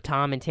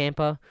 Tom in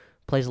Tampa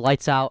plays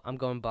lights out. I'm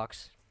going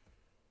Bucks.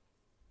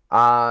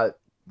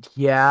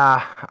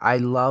 Yeah, I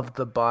love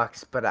the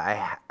Bucks, but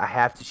I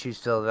have to choose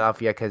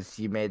Philadelphia because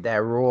you made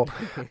that rule.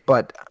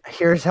 But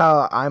here's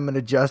how I'm going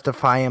to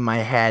justify in my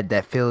head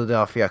that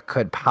Philadelphia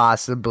could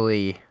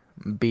possibly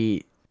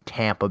beat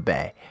Tampa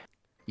Bay.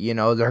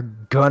 They're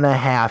gonna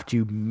have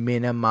to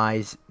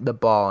minimize the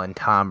ball in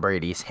Tom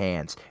Brady's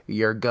hands.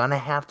 You're gonna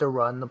have to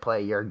run the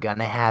play. You're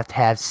gonna have to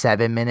have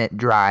 7-minute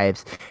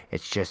drives.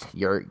 It's just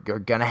you're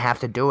gonna have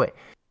to do it.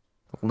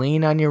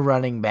 Lean on your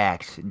running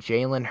backs.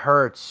 Jalen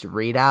Hurts,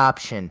 read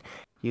option.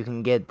 You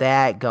can get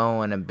that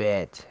going a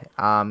bit.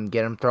 Get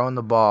them throwing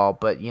the ball,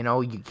 but you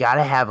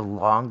gotta have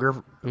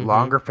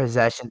longer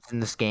possessions in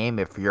this game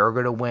if you're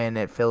gonna win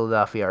at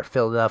Philadelphia or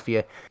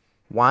Philadelphia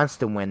wants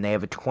to win. They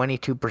have a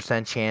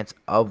 22% chance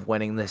of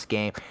winning this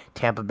game.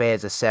 Tampa Bay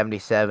has a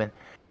 77.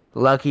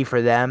 Lucky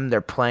for them, they're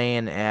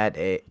playing at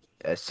a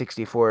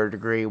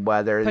 64-degree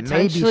weather.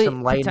 Maybe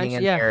some lightning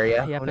in the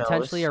area. Yeah,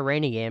 potentially a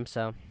rainy game,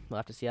 so we'll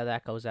have to see how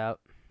that goes out.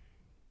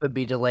 Could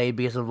be delayed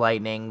because of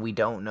lightning. We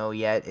don't know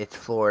yet. It's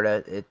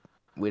Florida.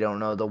 We don't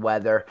know the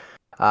weather.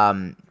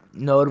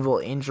 Notable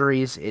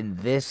injuries in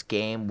this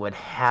game would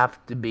have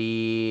to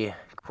be,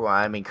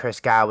 Chris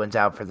Godwin's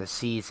out for the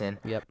season.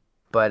 Yep.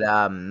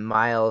 But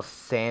Miles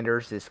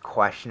Sanders is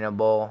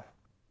questionable,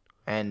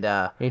 and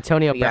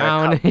Antonio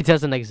Brown he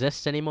doesn't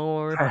exist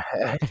anymore.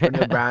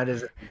 Antonio Brown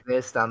doesn't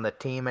exist on the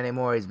team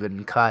anymore. He's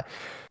been cut,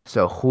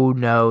 so who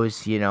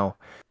knows?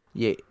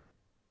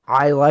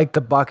 I like the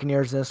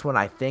Buccaneers in this one.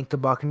 I think the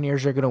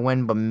Buccaneers are going to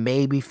win, but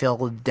maybe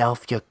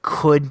Philadelphia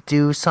could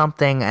do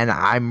something, and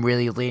I'm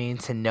really leaning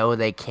to no,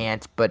 they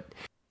can't. But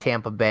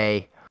Tampa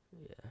Bay,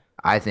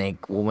 I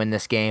think we'll win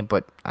this game,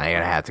 but I'm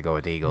going to have to go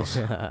with the Eagles.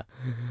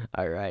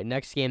 All right,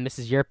 next game. This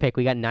is your pick.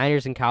 We got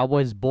Niners and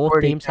Cowboys. Both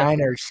 49ers, teams have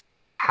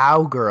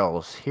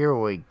Cowgirls. Here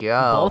we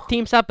go. Both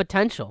teams have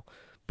potential.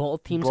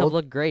 Both teams have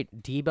looked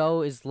great.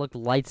 Debo is looked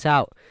lights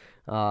out.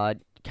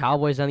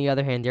 Cowboys, on the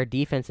other hand, their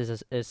defense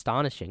is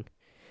astonishing.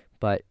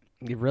 But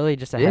really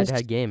just a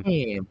head-to-head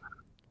game.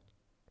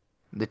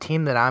 The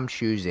team that I'm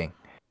choosing,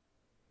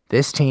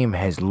 this team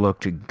has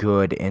looked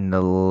good in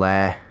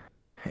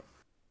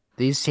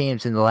These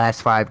teams in the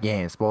last 5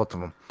 games, both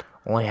of them,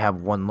 only have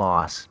 1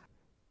 loss.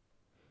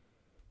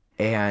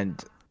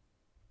 And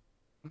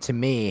to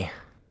me,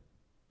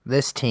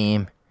 this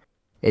team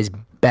is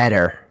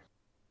better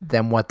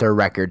than what their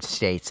record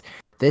states.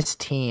 This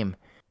team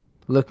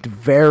looked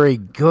very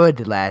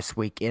good last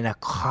week in a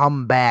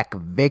comeback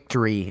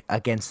victory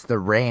against the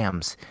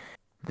Rams.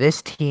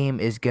 This team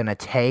is going to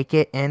take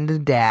it into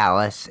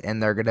Dallas,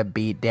 and they're going to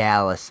beat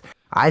Dallas.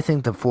 I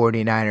think the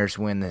 49ers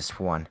win this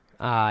one.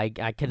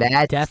 I could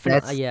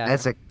definitely,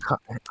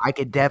 I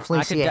could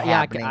definitely see it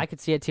happening. I could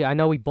see it too. I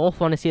know we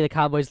both want to see the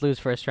Cowboys lose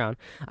first round.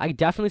 I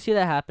definitely see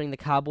that happening. The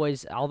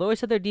Cowboys, although I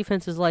said their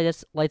defense is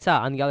lights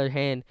out, on the other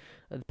hand,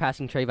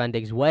 passing Trayvon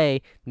Diggs'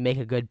 way, make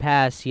a good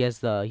pass.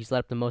 He's let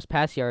up the most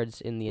pass yards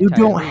in the entire league.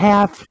 You don't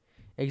have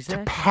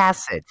to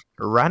pass it.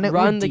 Run it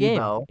with the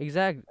Debo. Game.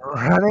 Exactly.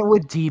 Run it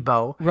with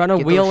Debo. Run a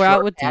wheel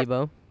route with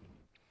Debo.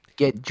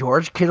 Get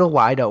George Kittle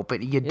wide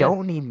open. You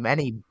don't need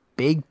many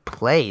big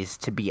plays,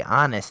 to be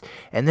honest.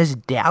 And this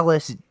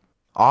Dallas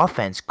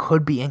offense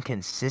could be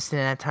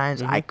inconsistent at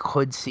times. I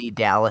could see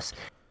Dallas.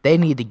 They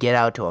need to get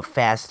out to a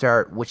fast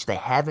start, which they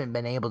haven't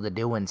been able to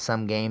do in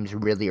some games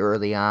really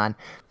early on.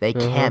 They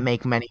can't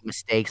make many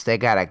mistakes. They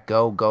got to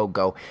go, go,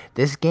 go.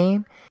 This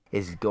game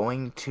is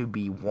going to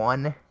be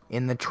won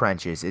in the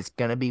trenches. It's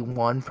going to be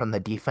won from the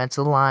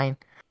defensive line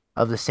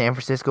of the San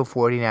Francisco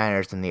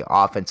 49ers and the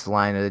offensive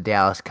line of the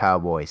Dallas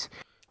Cowboys.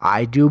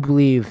 I do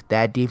believe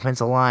that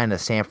defensive line of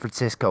San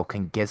Francisco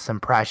can get some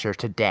pressure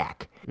to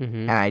Dak.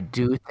 And I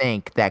do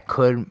think that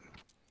could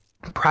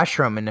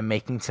pressure him into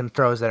making some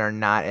throws that are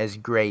not as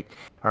great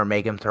or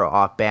make him throw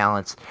off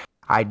balance.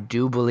 I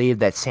do believe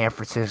that San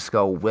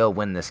Francisco will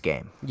win this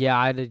game. Yeah,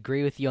 I'd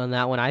agree with you on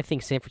that one. I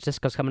think San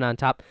Francisco's coming on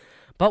top.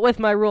 But with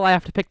my rule, I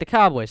have to pick the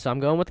Cowboys, so I'm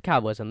going with the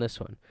Cowboys on this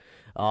one.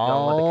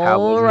 Going with the Cowboys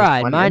All in this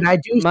right, one. And I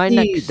do see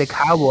next. the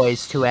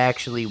Cowboys to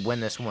actually win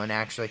this one,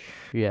 actually.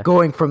 Yeah.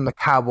 Going from the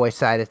Cowboy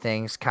side of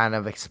things, kind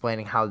of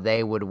explaining how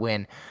they would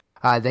win.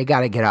 They got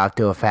to get out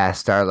to a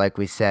fast start, like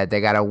we said.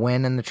 They got to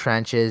win in the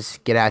trenches,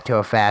 get out to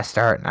a fast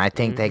start, and I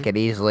think they could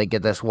easily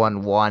get this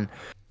 1-1.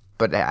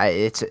 But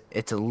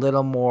it's a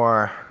little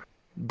more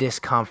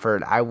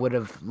discomfort. I would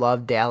have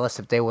loved Dallas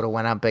if they would have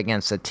went up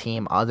against a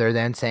team other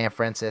than San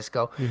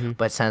Francisco.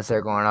 But since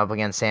they're going up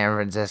against San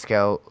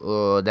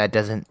Francisco, that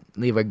doesn't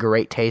leave a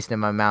great taste in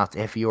my mouth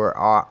if you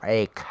are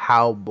a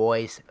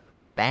Cowboys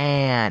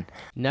fan.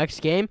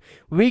 Next game,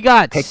 we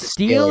got Pick the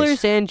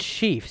Steelers and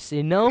Chiefs.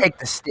 You know, Pick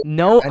the Steelers.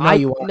 no, I know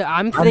you want. I'm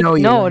I know thinking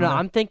you no, want.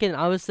 no.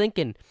 I was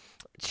thinking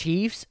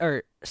Chiefs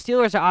or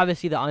Steelers are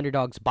obviously the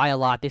underdogs by a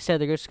lot. They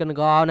said they're just gonna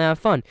go out and have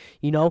fun.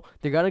 You know,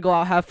 they're gonna go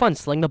out and have fun,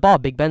 sling the ball.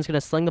 Big Ben's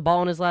gonna sling the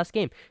ball in his last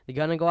game. They're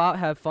gonna go out,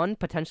 have fun,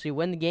 potentially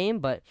win the game.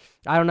 But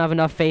I don't have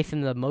enough faith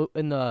in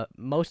the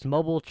most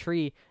mobile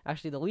tree,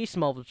 actually the least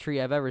mobile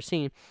tree I've ever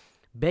seen.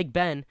 Big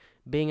Ben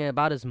being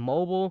about as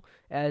mobile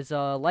as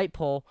a light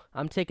pole.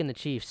 I'm taking the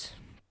Chiefs.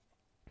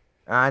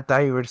 I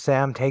thought you were to say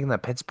I'm taking the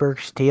Pittsburgh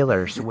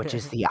Steelers, which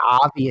is the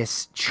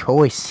obvious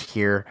choice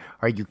here.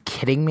 Are you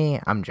kidding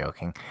me? I'm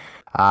joking.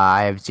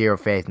 I have zero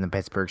faith in the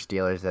Pittsburgh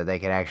Steelers that they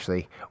could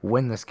actually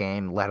win this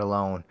game, let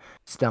alone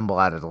stumble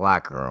out of the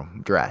locker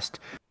room dressed.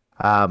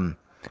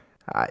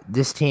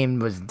 This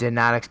team did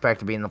not expect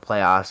to be in the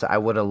playoffs. I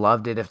would have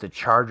loved it if the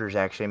Chargers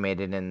actually made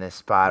it in this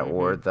spot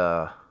or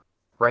the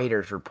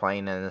Raiders were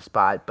playing in the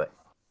spot, but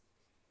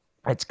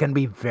it's going to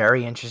be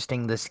very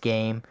interesting, this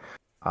game.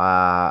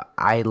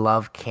 I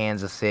love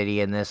Kansas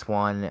City in this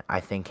one. I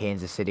think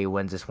Kansas City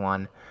wins this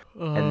one.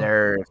 And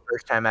their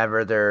first time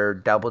ever, they're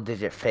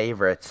double-digit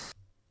favorites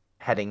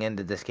heading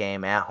into this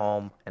game at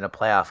home in a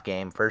playoff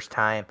game. First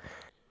time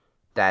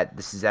that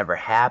this has ever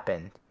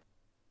happened.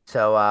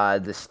 So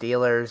the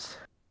Steelers,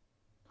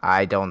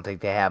 I don't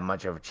think they have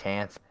much of a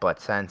chance, but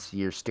since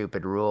your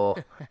stupid rule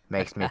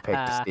makes me pick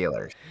the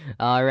Steelers.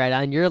 All right,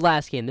 on your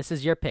last game, this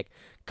is your pick.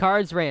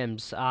 Cards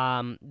Rams.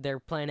 They're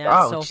playing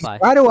at SoFi.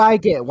 Why do I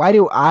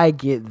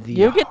get the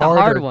you get the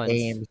hard ones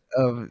games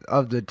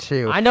of the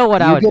two? I know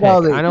what I would pick.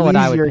 I know what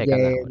I would pick games.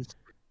 on that one.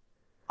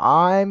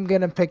 I'm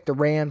gonna pick the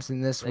Rams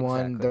in this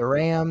one. Exactly. The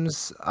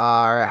Rams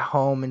are at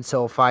home in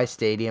SoFi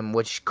Stadium,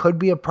 which could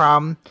be a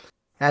problem,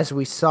 as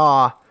we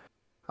saw.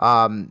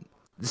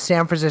 The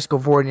San Francisco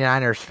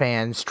 49ers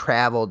fans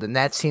traveled, and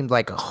that seemed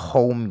like a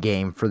home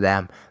game for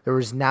them. There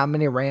was not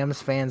many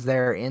Rams fans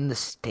there in the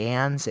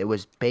stands. It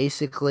was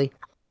basically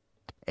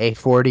a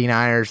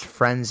 49ers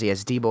frenzy,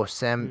 as Deebo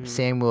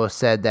Samuel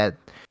said, that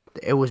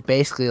it was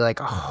basically like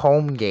a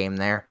home game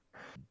there.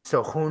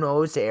 So who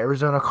knows, the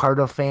Arizona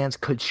Cardinal fans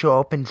could show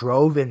up in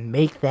drove and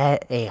make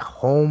that a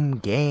home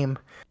game,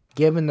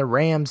 given the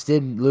Rams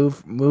did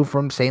move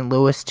from St.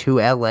 Louis to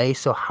LA.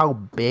 So how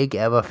big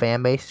of a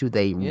fan base do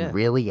they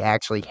really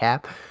actually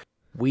have?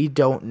 We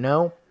don't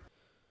know.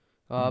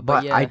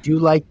 But I do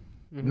like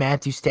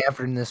Matthew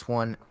Stafford in this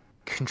one.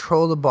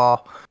 Control the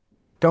ball.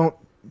 Don't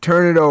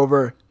turn it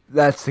over.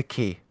 That's the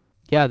key.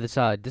 Yeah,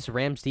 this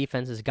Rams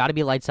defense has got to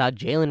be lights out.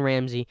 Jalen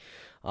Ramsey,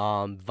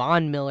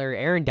 Von Miller,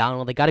 Aaron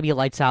Donald, they got to be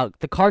lights out.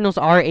 The Cardinals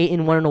are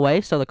 8-1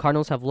 away, so the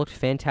Cardinals have looked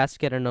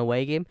fantastic at an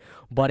away game,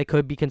 but it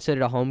could be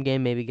considered a home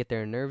game, maybe get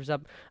their nerves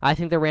up. I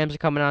think the Rams are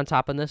coming on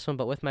top on this one,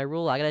 but with my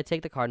rule, I got to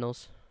take the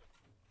Cardinals.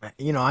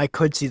 You know, I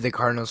could see the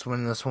Cardinals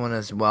win this one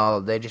as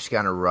well. They just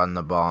got to run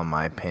the ball, in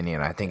my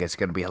opinion. I think it's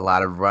going to be a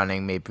lot of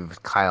running, maybe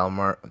with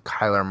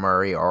Kyler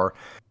Murray or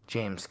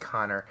James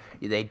Conner.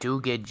 They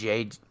do get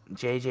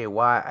J.J.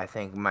 Watt, I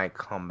think, might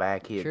come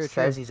back. He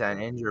says he's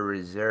on injury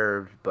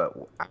reserve, but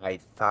I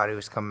thought he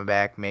was coming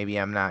back. Maybe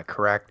I'm not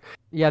correct.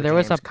 Yeah, there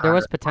was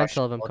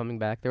potential of him coming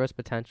back. There was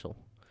potential.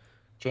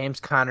 James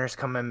Conner's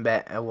coming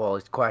back. Well,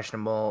 he's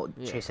questionable.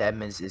 Yeah. Chase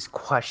Edmonds is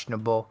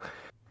questionable.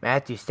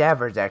 Matthew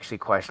Stafford's actually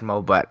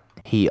questionable, but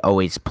he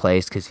always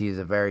plays because he's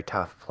a very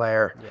tough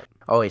player. Yep.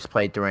 Always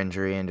played through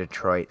injury in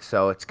Detroit.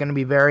 So it's going to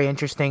be very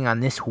interesting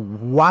on this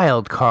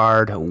wild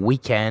card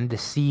weekend to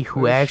see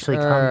who actually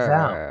comes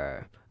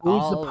out.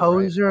 Who's the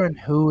poser and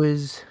who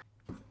is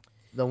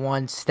the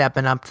one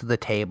stepping up to the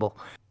table.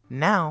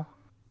 Now,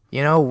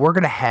 we're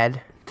going to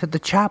head to the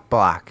Chop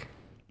Block.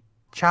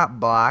 Chop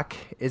Block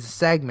is a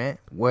segment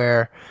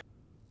where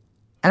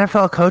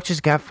NFL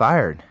coaches got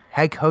fired.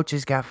 Head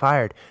coaches got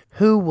fired.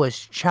 Who was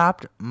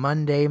chopped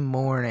Monday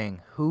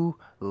morning? Who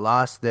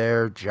lost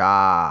their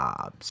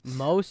jobs?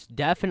 Most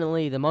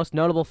definitely, the most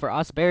notable for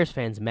us Bears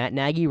fans, Matt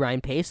Nagy,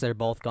 Ryan Pace, they're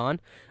both gone.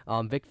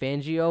 Vic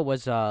Fangio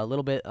was a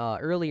little bit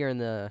earlier in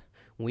the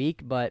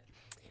week, but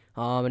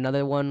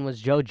another one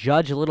was Joe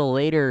Judge a little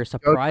later.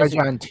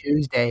 Surprisingly, on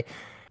Tuesday.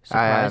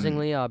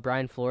 Surprisingly,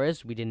 Brian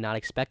Flores, we did not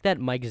expect that.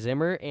 Mike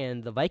Zimmer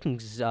and the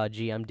Vikings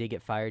GM did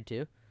get fired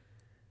too.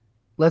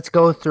 let's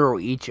go through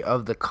each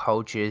of the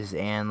coaches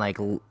and like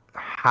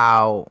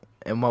how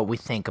and what we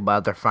think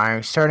about their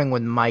firing. Starting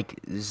with Mike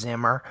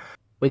Zimmer,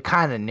 we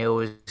kind of knew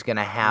it was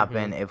gonna Mm-hmm.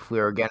 happen. If we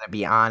were gonna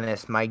be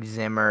honest, Mike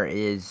Zimmer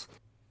is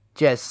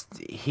just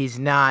he's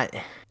not.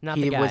 Not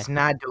the He guy. was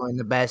not doing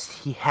the best.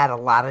 He had a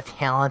lot of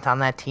talent on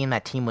that team.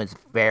 That team was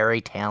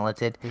very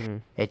talented. Mm-hmm.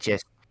 It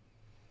just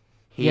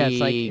Yeah,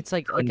 he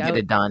couldn't get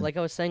it done. like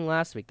I was saying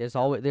last week. There's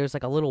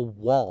like a little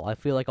wall. I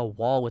feel like a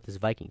wall with this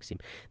Vikings team.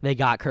 They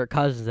got Kirk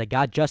Cousins, they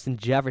got Justin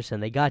Jefferson,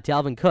 they got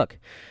Dalvin Cook,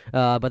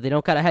 but they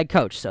don't got a head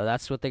coach. So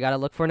that's what they got to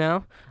look for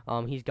now.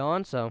 He's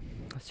gone, so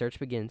search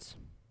begins.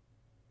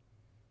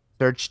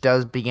 Search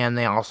does begin.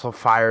 They also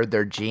fired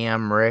their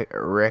GM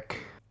Rick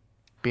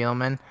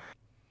Spielman.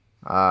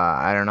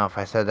 I don't know if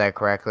I said that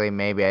correctly.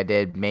 Maybe I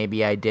did.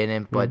 Maybe I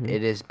didn't. But Mm-hmm.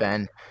 it has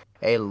been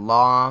a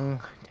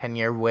long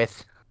tenure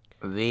with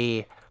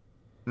the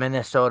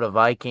Minnesota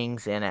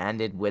Vikings, and it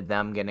ended with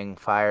them getting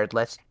fired.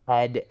 Let's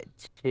head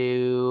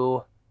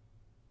to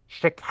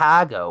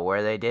Chicago,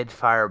 where they did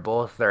fire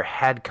both their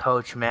head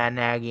coach Matt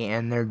Nagy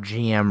and their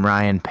GM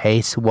Ryan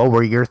Pace. What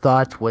were your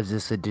thoughts? Was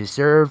this a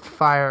deserved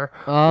fire?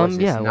 Was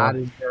this Yeah, not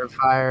well, a deserved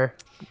fire?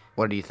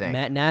 What do you think?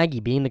 Matt Nagy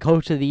being the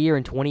coach of the year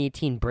in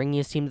 2018, bringing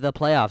his team to the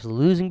playoffs,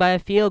 losing by a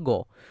field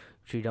goal.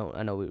 Which we don't.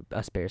 I know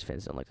us Bears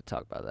fans don't like to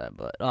talk about that,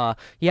 but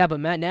yeah. But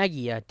Matt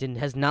Nagy didn't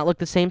has not looked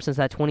the same since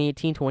that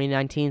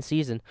 2018-2019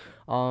 season.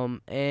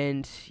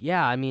 And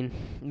yeah, I mean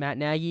Matt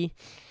Nagy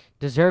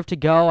deserved to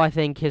go. I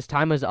think his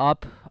time was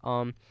up.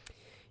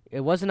 It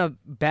wasn't a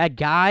bad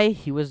guy.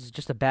 He was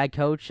just a bad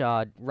coach.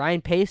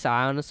 Ryan Pace,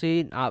 I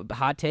honestly,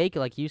 hot take,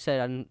 like you said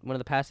on one of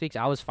the past weeks,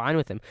 I was fine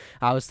with him.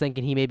 I was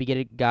thinking he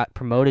maybe got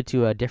promoted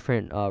to a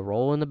different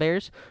role in the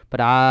Bears, but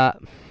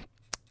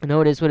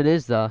know it is what it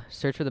is. The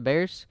search for the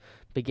Bears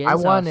I begins.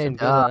 Some wanted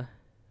good.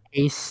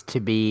 Pace to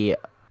be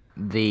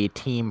the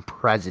team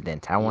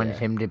president. I wanted Yeah,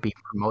 him to be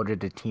promoted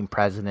to team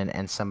president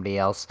and somebody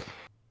else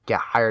get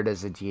hired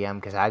as a GM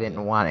because I yeah,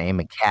 didn't want A.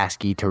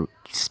 McCaskey to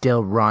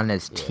still run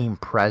as yeah. team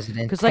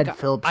president. Cause like Ted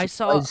Phillips I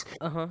saw,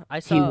 I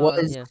he saw,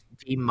 was yeah.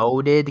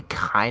 demoted,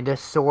 kind of,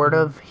 sort Hmm.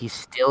 of. He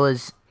still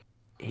is.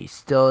 He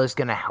still is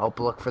going to help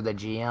look for the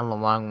GM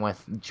along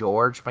with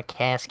George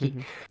McCaskey,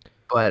 Hmm.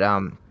 but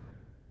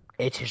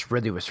it just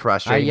really was I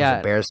frustrating as a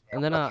yeah, Bears fan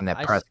and then watching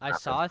that press I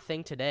conference. saw a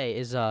thing today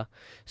is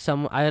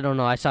some I don't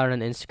know, I saw it on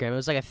Instagram. It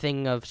was like a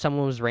thing of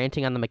someone was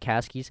ranting on the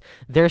McCaskies.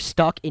 They're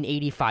stuck in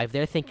 85.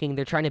 They're thinking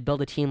they're trying to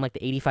build a team like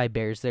the 85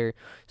 Bears. They're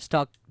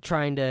stuck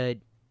trying to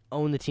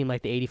own the team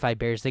like the 85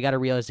 Bears. They got to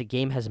realize the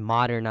game has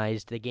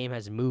modernized. The game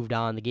has moved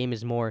on. The game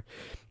is more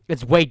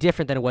it's way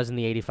different than it was in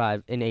the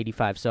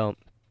 85. So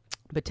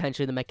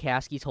potentially the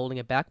McCaskies holding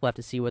it back. We'll have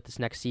to see what this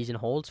next season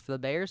holds for the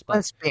Bears, but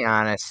Let's be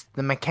honest.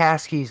 The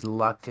McCaskies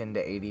lucked into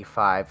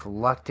 85,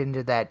 lucked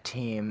into that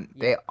team.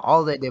 yeah,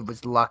 All they did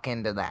was luck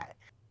into that.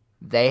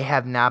 They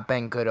have not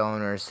been good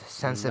owners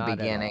since the not at all.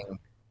 beginning.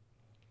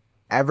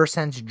 Ever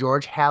since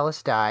George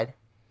Hallis died,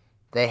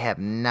 they have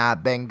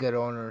not been good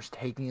owners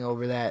taking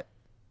over that.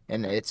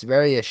 And it's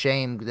very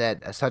ashamed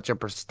that such a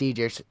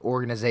prestigious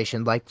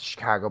organization like the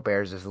Chicago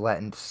Bears is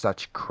letting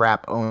such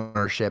crap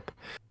ownership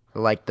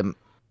like the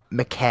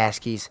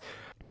McCaskies.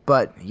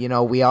 But,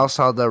 we all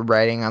saw the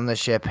writing on the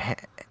ship,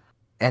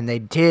 and they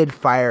did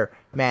fire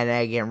Matt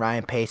Nagy and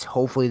Ryan Pace.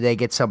 Hopefully they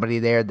get somebody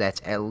there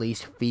that's at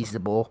least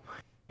feasible.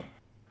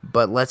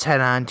 But let's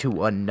head on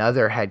to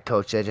another head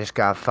coach that just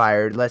got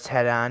fired. Let's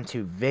head on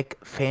to Vic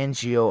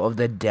Fangio of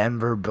the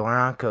Denver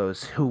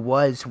Broncos, who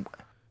was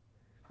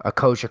a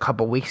coach a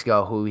couple weeks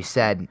ago who we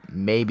said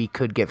maybe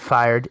could get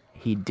fired.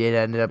 He did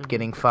end up Hmm.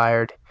 getting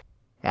fired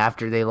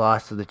after they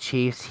lost to the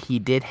Chiefs. He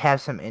did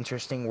have some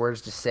interesting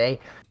words to say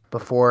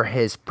before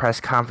his press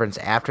conference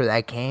after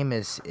that game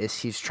is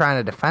he's trying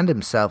to defend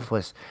himself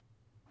was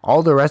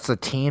all the rest of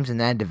the teams in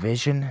that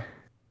division,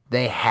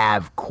 they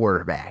have They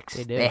quarterbacks.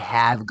 They do.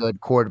 have good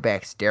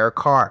quarterbacks. Derek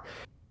Carr.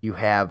 You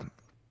have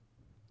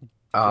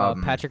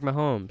um, Patrick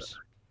Mahomes,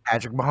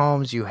 Patrick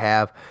Mahomes. You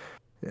have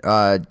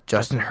Justin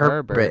Justin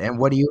Herbert. Herbert, And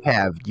what do you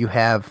have? You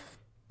have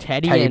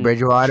Teddy, Teddy and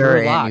Bridgewater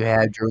Drew and you Lock.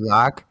 have Drew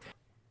Lock.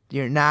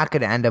 You're not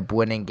going to end up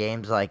winning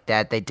games like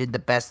that. They did the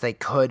best they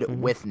could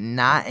Hmm. with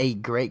not a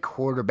great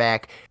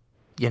quarterback.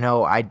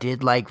 I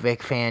did like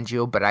Vic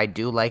Fangio, but I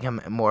do like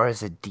him more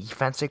as a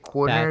defensive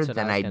coordinator That's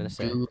what I than was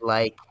I gonna say. do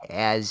like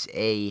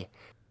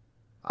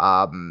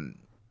um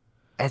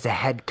as a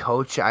head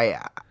coach. I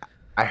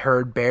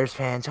heard Bears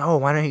fans, oh,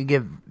 why don't you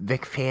give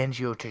Vic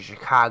Fangio to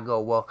Chicago?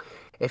 Well,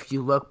 if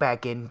you look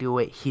back into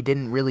it, he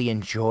didn't really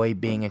enjoy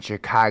being in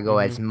Chicago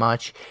Hmm. as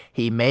much.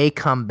 He may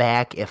come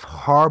back if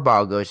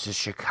Harbaugh goes to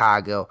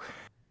Chicago,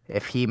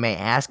 if he may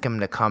ask him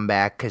to come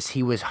back, because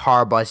he was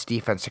Harbaugh's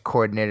defensive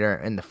coordinator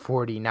in the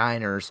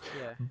 49ers.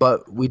 Yeah.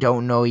 But we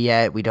don't know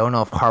yet. We don't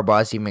know if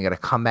Harbaugh's even going to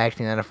come back to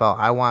the NFL.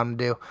 I want him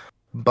to.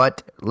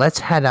 But let's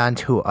head on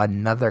to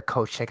another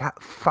coach that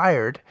got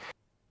fired.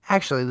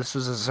 Actually, this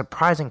was a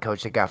surprising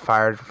coach that got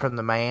fired from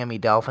the Miami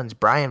Dolphins.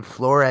 Brian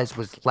Flores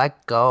was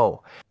let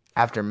go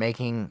after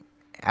being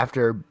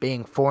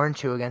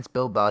 4-2 against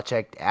Bill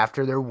Belichick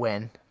after their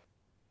win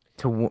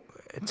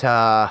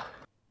to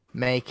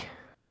make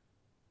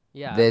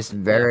Yeah, this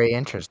very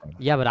interesting.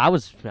 yeah, but I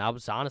was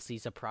honestly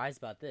surprised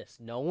about this.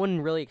 No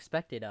one really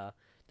expected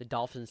the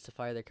Dolphins to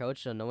fire their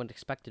coach, so no one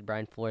expected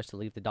Brian Flores to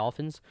leave the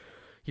Dolphins.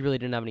 He really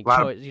didn't have any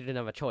choice. He didn't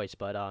have a choice,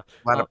 but A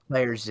lot of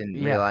players didn't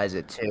yeah, realize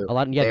it too. a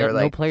lot. Yeah, They were no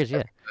like, "This players. guy's Yeah,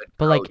 a good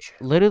but like coach."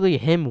 literally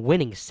him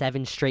winning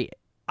 7 straight.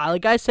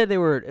 Like I said, it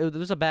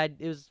was a bad.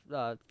 It was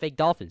fake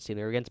Dolphins team.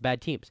 They were against bad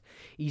teams.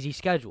 Easy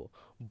schedule.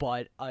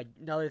 But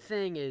another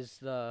thing is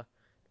that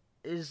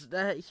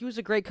he was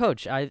a great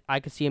coach. I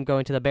could see him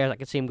going to the Bears. I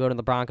could see him going to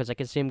the Broncos. I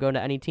could see him going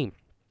to any team.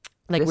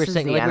 Like This we is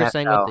saying, the like we were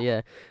saying with the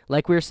NFL.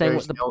 like we were saying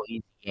with There's the no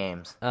easy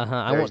games.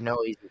 I There's want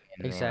no easy game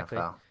in exactly.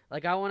 the NFL.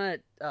 Like I want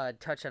to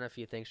touch on a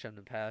few things from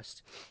the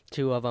past,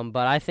 2 of them,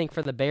 but I think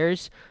for the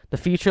Bears, the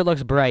future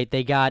looks bright.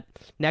 They got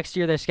next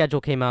year. Their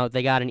schedule came out.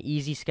 They got an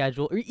easy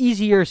schedule, or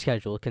easier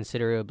schedule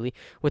considerably,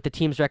 with the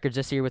team's records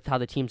this year, with how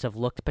the teams have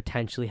looked,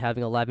 potentially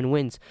having 11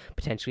 wins,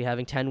 potentially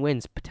having 10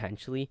 wins,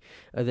 potentially.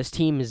 This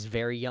team is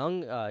very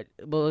young.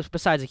 Well,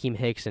 besides Akeem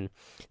Hicks, and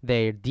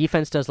their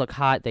defense does look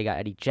hot. They got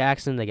Eddie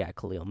Jackson. They got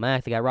Khalil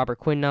Mack. They got Robert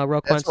Quinn now.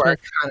 Roquan That's where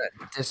Smith. I kind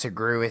of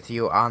disagree with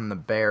you on the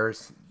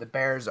Bears. The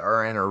Bears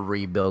are in a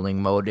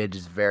rebuilding mode. It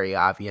is very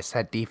obvious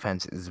that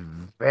defense is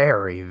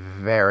very,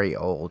 very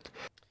old.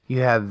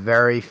 You have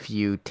very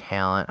few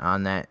talent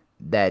on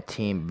that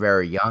team.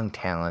 Very young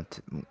talent,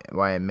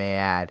 I may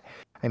add.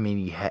 I mean,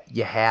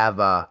 you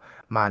have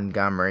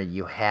Montgomery,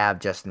 you have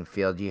Justin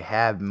Fields, you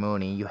have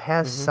Mooney, you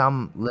have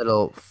some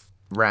little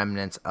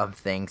remnants of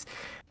things.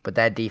 But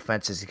that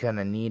defense is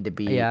gonna need to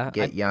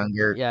get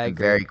younger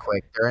very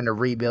quick. They're in a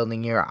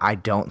rebuilding year. I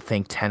don't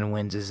think 10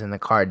 wins is in the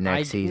card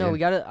next season. No, we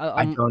gotta.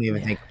 I don't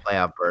even think a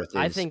playoff berth is.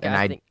 I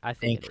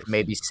think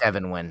Maybe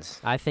 7 wins.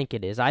 I think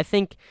it is. I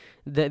think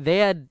that they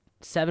had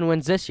 7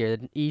 wins this year.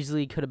 That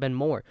easily could have been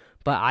more.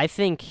 But I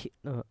think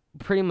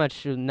pretty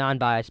much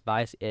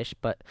bias-ish.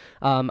 But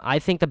I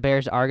think the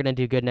Bears are gonna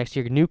do good next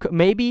year.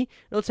 Maybe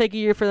it'll take a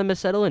year for them to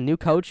settle. A new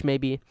coach,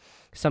 maybe.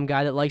 Some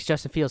guy that likes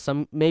Justin Fields.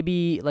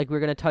 Maybe like we're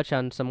gonna touch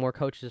on some more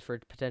coaches for a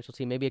potential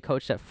team. Maybe a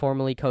coach that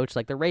formerly coached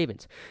like the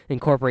Ravens,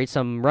 incorporate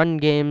some run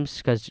games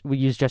because we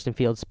use Justin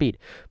Fields' speed.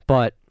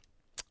 But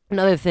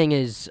another thing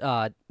is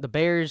the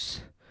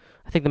Bears.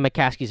 I think the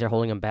McCaskies are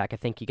holding them back. I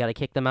think you got to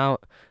kick them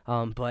out.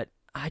 But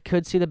I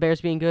could see the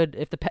Bears being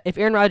good if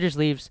Aaron Rodgers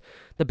leaves.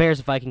 The Bears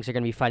and Vikings are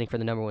going to be fighting for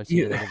the number 1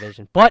 seed in the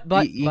division. But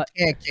you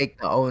can't kick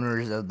the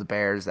owners of the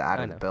Bears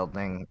out of the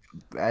building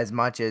as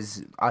much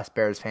as us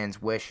Bears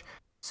fans wish.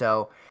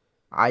 So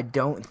I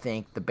don't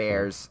think the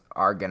Bears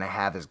are going to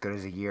have as good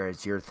as a year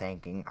as you're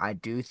thinking. I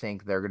do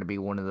think they're going to be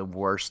one of the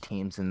worst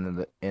teams in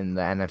the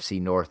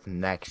NFC North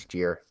next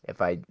year,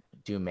 if I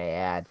may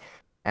add.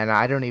 And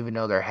I don't even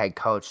know their head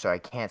coach, so I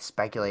can't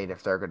speculate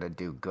if they're going to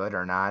do good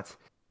or not.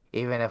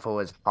 Even if it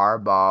was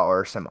Harbaugh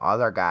or some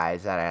other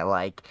guys that I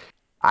like,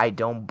 I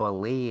don't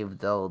believe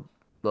they'll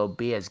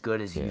be as good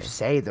as you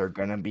say they're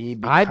going to be.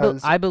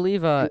 Because I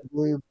believe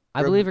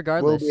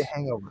regardless. Will be a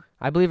hangover.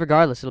 I believe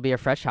regardless, it'll be a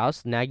fresh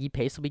house. Nagy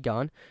Pace will be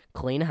gone.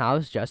 Clean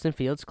house. Justin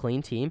Fields,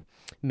 clean team.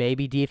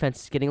 Maybe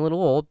defense is getting a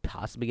little old.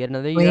 Possibly get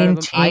another year out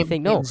of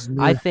them.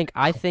 I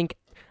think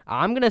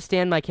I'm gonna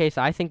stand my case.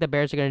 I think the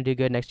Bears are gonna do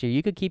good next year.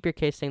 You could keep your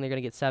case saying they're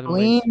gonna get 7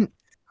 wins.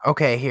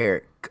 Okay,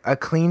 here a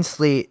clean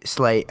slate,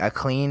 a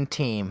clean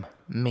team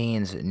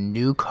means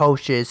new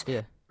coaches,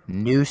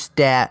 new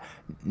stat,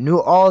 new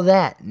all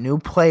that, new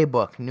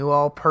playbook, new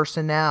all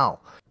personnel.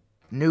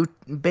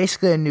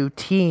 Basically a new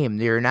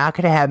team. You're not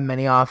going to have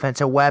many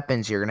offensive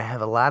weapons. You're going to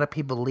have a lot of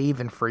people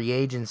leaving free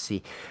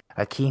agency.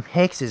 Akeem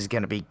Hicks is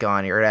going to be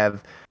gone. You're going to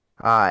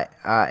have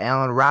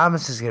Allen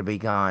Robinson is going to be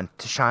gone.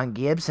 Tashawn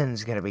Gibson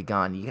is going to be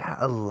gone. You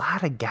got a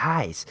lot of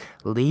guys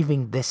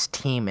leaving this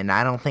team, and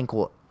I don't think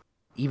will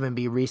even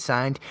be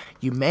re-signed.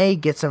 You may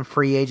get some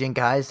free agent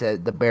guys.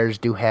 That the Bears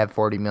do have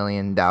 $40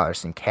 million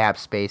in cap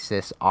space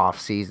this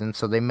offseason,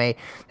 so they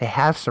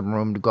have some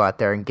room to go out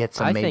there and get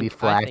some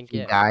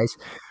flashy guys.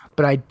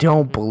 But I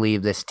don't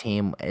believe this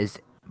team is,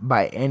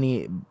 by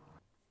any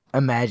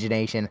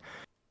imagination,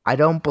 I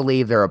don't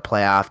believe they're a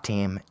playoff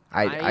team.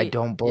 I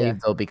don't believe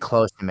they'll be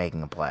close to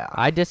making a playoff.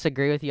 I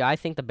disagree with you. I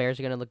think the Bears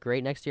are going to look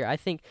great next year. I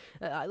think,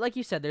 like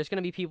you said, there's going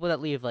to be people that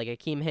leave, like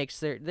Akeem Hicks.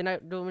 They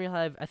don't really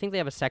have. I think they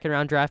have a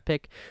 2nd-round draft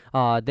pick.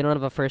 They don't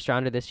have a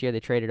 1st-rounder this year. They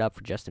traded up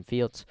for Justin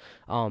Fields.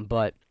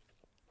 But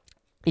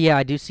yeah,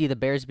 I do see the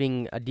Bears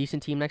being a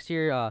decent team next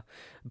year.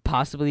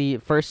 Possibly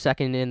 1st,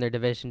 2nd in their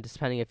division,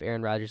 depending if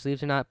Aaron Rodgers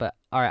leaves or not. But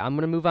all right, I'm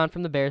gonna move on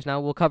from the Bears now.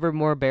 We'll cover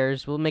more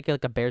Bears. We'll make it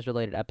like a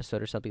Bears-related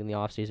episode or something in the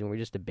offseason where we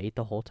just debate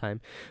the whole time.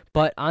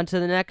 But on to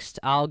the next.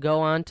 I'll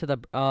go on to the.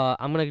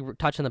 I'm gonna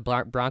touch on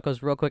the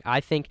Broncos real quick. I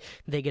think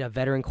they get a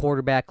veteran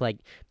quarterback like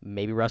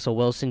maybe Russell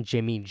Wilson,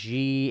 Jimmy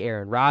G,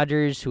 Aaron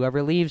Rodgers,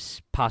 whoever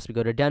leaves, possibly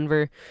go to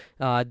Denver.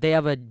 They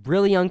have a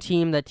really young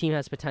team. That team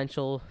has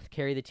potential to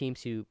carry the team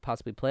to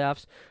possibly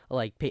playoffs,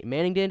 like Peyton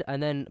Manning did.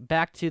 And then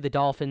back to the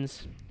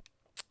Dolphins.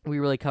 We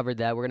really covered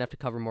that. We're gonna have to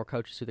cover more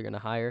coaches who they're gonna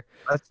hire.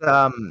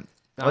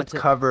 Let's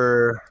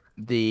cover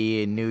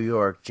the New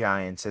York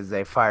Giants as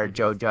they fired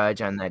Joe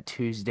Judge on that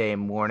Tuesday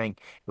morning.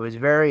 It was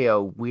very a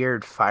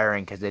weird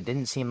firing because it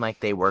didn't seem like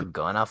they were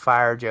gonna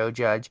fire Joe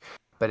Judge,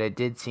 but it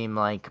did seem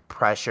like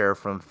pressure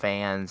from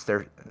fans.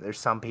 There's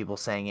some people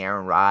saying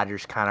Aaron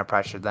Rodgers kind of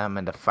pressured them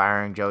into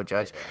firing Joe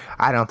Judge.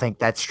 I don't think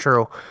that's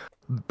true,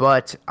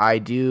 but I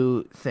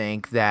do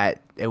think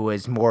that it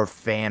was more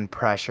fan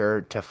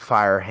pressure to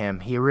fire him.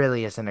 He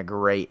really isn't a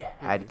great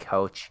head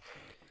coach.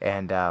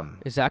 And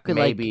Exactly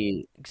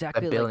maybe the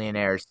exactly like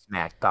billionaires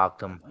smack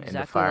talked him into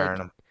exactly firing like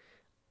him.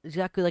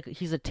 exactly like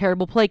he's a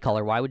terrible play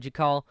caller. Why would you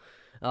call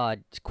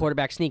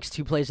quarterback sneaks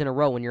 2 plays in a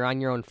row when you're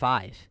on your own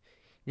 5?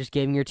 You're just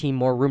giving your team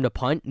more room to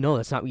punt? No,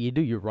 that's not what you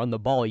do. You run the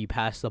ball, you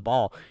pass the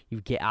ball, you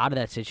get out of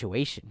that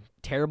situation.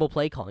 Terrible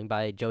play calling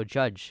by Joe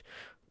Judge.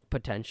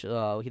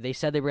 Potential. They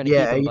said they were going to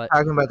Yeah, keep are him, you but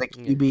talking about the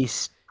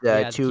yeah,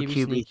 the the two QB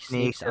QB sneaks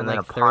sneaks on and then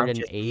like a third punt and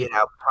just to eight. get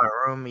out punt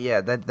room?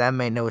 Yeah, that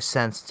made no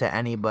sense to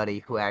anybody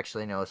who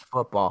actually knows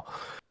football.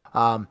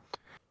 Um,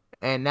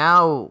 and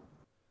now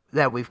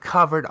that we've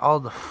covered all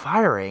the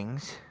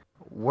firings,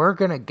 we're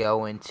gonna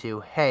go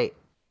into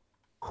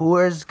who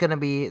is gonna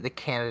be the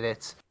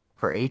candidates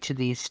for each of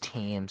these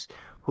teams?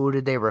 Who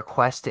did they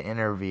request to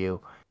interview?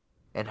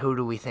 And who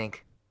do we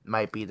think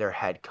might be their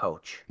head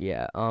coach?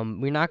 Yeah,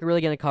 we're not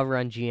really gonna cover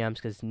on GMs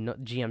because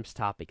GM's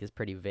topic is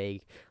pretty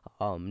vague.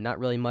 Not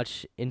really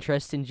much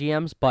interest in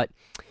GMs, but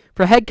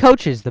for head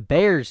coaches, the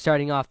Bears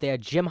starting off, they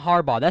had Jim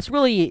Harbaugh.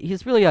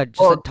 He's really just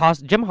a Well,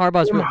 toss. Jim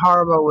Harbaugh's Jim really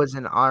Harbaugh was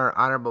an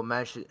honorable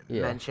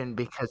yeah. mention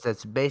because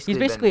it's He's basically been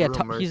basically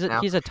rumors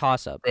now. he's a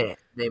toss up.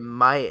 They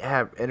might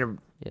have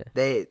Yeah,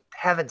 they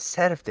haven't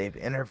said if they've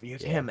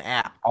interviewed yeah. him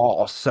at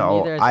all. So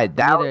Neither is I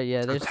that neither. was Yeah,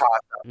 just a there's. toss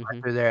up hmm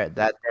after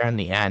there in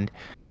the end.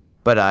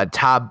 But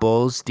Todd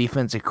Bowles,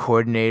 defensive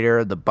coordinator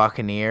of the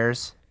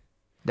Buccaneers,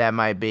 that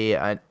might be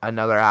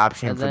another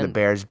option And for the then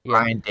Bears. yeah,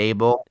 Brian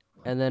Dable,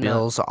 and then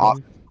Bills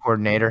offensive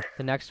coordinator.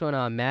 the next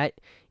one, Matt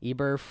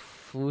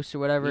Eberflus or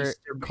whatever,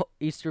 Easter,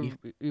 Easter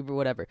Eber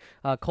whatever.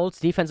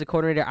 Colts defensive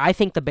coordinator. I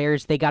think the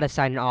Bears they got to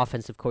sign an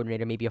offensive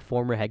coordinator, maybe a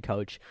former head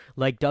coach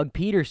like Doug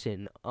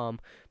Peterson.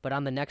 But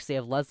on the next they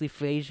have Leslie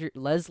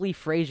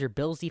Frazier,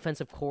 Bills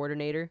defensive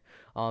coordinator.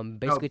 no,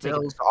 Basically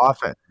taking Bills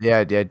offense.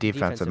 Yeah, defensive.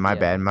 defensive. My Yeah,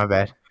 bad. My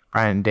bad.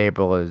 Brian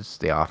Dable is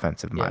the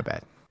offensive. My yeah.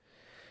 bad.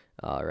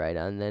 All right,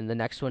 and then the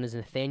next one is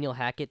Nathaniel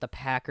Hackett, the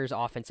Packers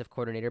offensive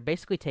coordinator.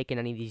 Basically taking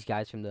any of these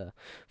guys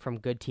from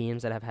good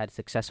teams that have had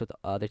success with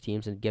other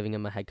teams and giving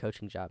them a head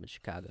coaching job in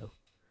Chicago.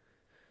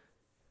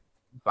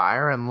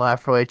 Byron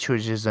Leftwich,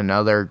 which is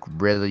another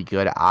really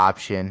good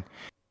option.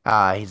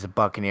 He's the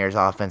Buccaneers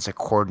offensive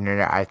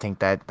coordinator. I think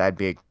that'd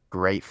be a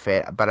great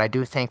fit. But I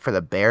do think for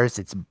the Bears,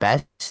 it's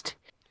best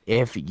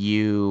if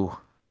you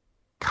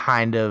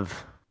kind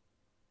of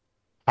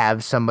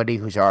have somebody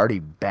who's already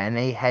been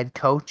a head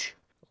coach,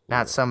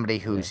 not somebody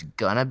who's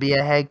gonna be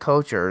a head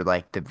coach or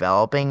like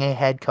developing a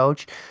head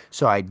coach.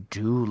 So I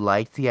do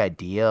like the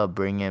idea of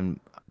bringing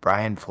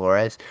Brian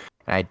Flores,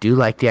 and I do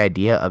like the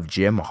idea of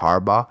Jim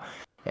Harbaugh.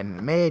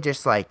 And may I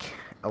just like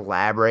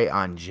elaborate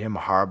on Jim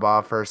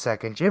Harbaugh for a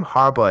second? Jim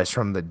Harbaugh is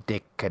from the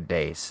Ditka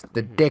days,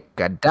 the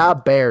Da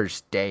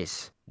Bears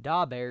days,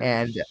 Da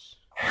and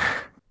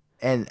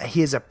Bears.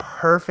 he is a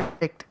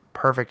perfect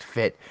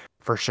fit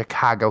for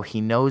Chicago. He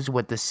knows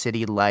what the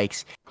city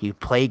likes. He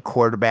played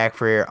quarterback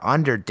for your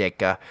under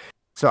Ditka.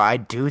 So I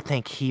do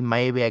think he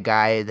may be a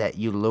guy that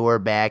you lure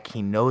back.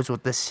 He knows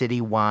what the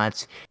city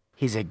wants.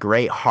 He's a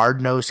great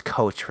hard-nosed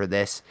coach for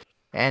this.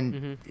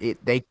 And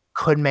they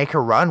could make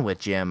a run with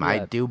Jim. I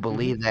Yeah. do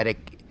believe that it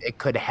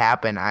could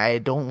happen. I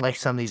don't like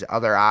some of these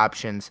other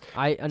options.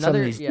 Some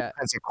of these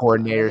defensive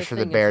coordinators for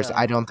the Bears,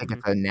 I don't think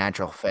it's a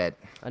natural fit.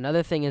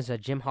 Another thing is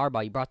Jim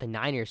Harbaugh. He brought the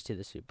Niners to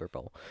the Super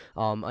Bowl.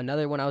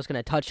 Another one I was going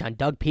to touch on,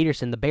 Doug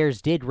Peterson. The Bears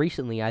did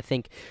recently, I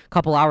think a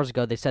couple hours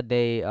ago, they said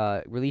they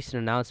released an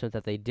announcement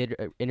that they did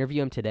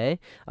interview him today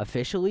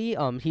officially.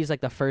 He's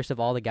like the first of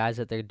all the guys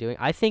that they're doing.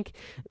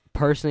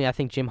 Personally, I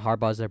think Jim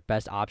Harbaugh is their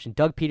best option.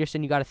 Doug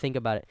Peterson, you got to think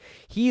about it.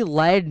 He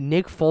led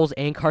Nick Foles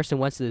and Carson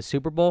Wentz to the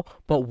Super Bowl,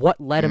 but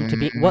what led him to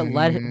be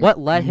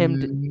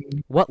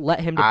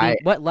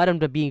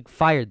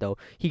fired though?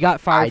 He got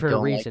fired for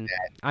a reason.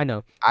 I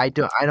know. I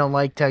don't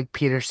like Doug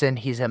Peterson.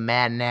 He's a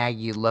Matt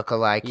Nagy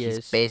lookalike.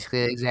 He's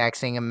basically the exact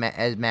same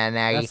as Matt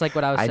Nagy. That's like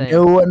what I was saying. I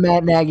know what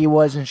Matt Nagy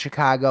was in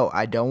Chicago.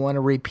 I don't want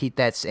to repeat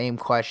that same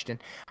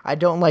question. I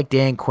don't like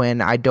Dan Quinn.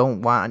 I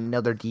don't want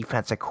another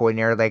defensive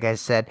coordinator. Like I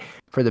said,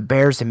 for the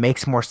Bears, it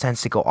makes more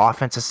sense to go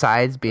offensive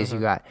sides because you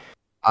got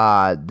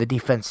the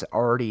defense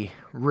already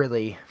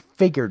really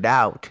figured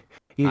out.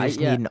 You just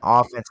need an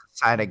offensive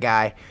side of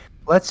guy.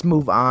 Let's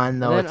move on,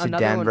 though, to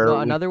Denver.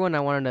 Another one I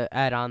wanted to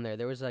add on there.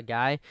 There was a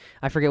guy,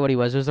 I forget what he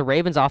was. It was the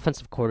Ravens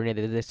offensive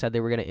coordinator that they said they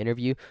were going to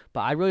interview.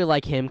 But I really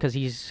like him because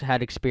he's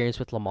had experience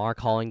with Lamar,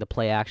 calling the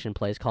play-action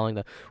plays, calling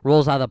the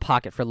rolls out of the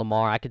pocket for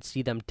Lamar. I could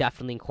see them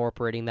definitely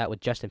incorporating that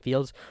with Justin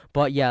Fields.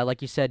 But, yeah,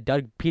 like you said,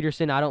 Doug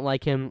Peterson, I don't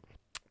like him.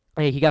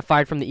 Hey, he got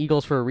fired from the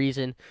Eagles for a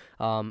reason.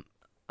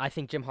 I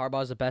think Jim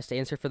Harbaugh is the best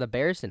answer for the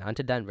Bears, and on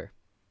to Denver.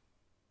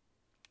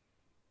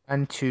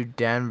 On to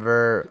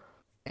Denver.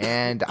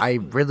 and I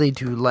really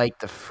do like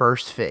the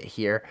first fit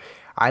here.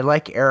 I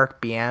like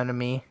Eric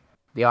Bieniemy,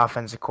 the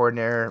offensive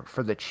coordinator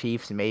for the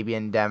Chiefs, maybe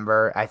in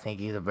Denver. I think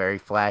he's a very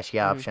flashy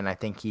Hmm. option. I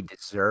think he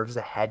deserves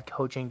a head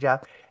coaching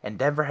job, and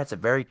Denver has a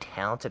very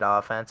talented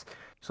offense,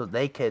 so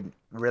they could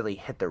really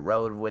hit the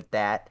road with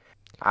that.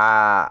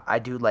 I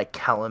do like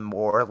Kellen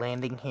Moore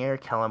landing here.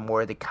 Kellen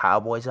Moore, the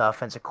Cowboys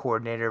offensive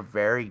coordinator,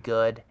 very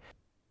good.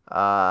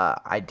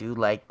 I do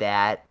like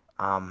that.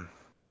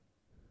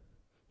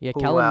 Yeah, Who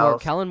Kellen Moore.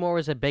 else? Kellen Moore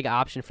was a big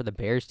option for the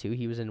Bears too.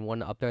 He was in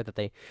one up there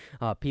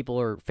that people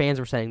or fans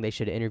were saying they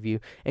should interview.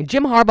 And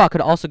Jim Harbaugh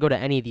could also go to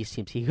any of these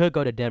teams. He could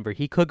go to Denver.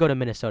 He could go to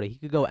Minnesota. He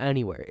could go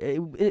anywhere,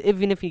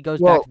 even if he goes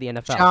back Well, to the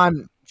NFL.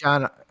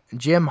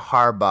 Jim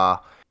Harbaugh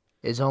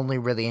is only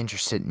really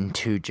interested in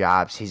two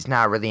jobs. He's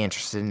not really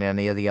interested in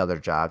any of the other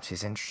jobs.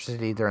 He's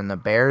interested either in the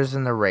Bears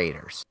and the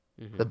Raiders.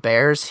 Hmm. The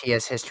Bears, he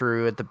has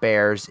history with the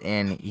Bears,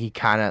 and he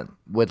kind of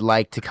would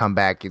like to come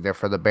back either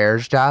for the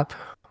Bears job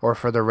or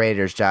for the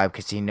Raiders job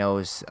because he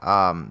knows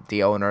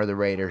the owner of the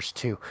Raiders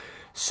too.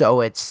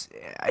 So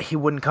he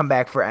wouldn't come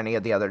back for any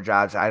of the other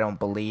jobs. I don't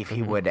believe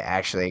he Hmm. would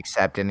actually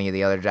accept any of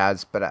the other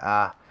jobs,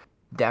 but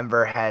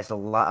Denver has a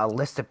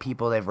list of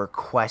people they've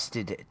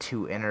requested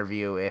to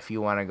interview. If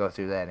you want to go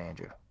through that,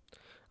 Andrew.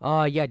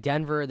 Yeah,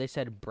 Denver. They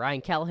said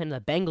Brian Callahan, the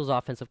Bengals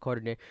offensive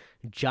coordinator,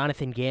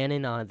 Jonathan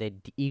Gannon, the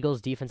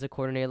Eagles defensive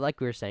coordinator. Like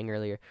we were saying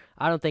earlier,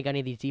 I don't think any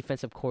of these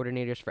defensive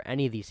coordinators for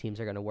any of these teams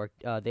are going to work.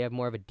 They have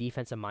more of a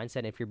defensive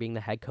mindset. If you're being the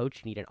head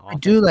coach, you need an I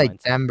do offensive like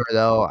mindset. Denver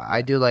though. I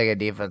Yeah, do like a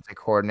defensive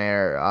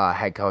coordinator,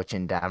 head coach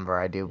in Denver.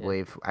 I do yeah.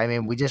 believe. I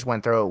mean, we just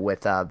went through it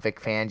with Vic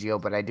Fangio,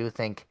 but I do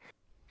think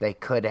they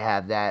could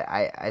have that.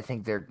 I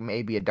think there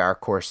may be a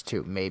dark horse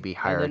too. Maybe And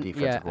hire a then, yeah,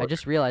 defensive I coordinator.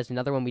 just realized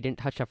another one we didn't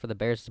touch on for the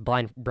Bears is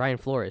Brian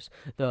Flores,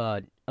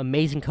 the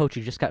amazing coach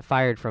who just got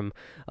fired from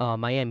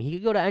Miami. He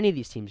could go to any of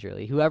these teams,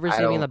 really. Whoever's I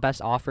giving him don't. the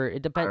best offer. I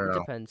don't It know.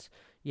 depends.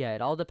 Yeah,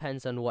 it all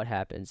depends on what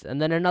happens.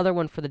 And then another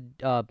one for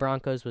the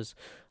Broncos was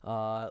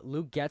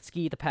Luke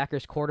Getzky, the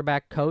Packers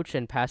quarterback coach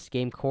and past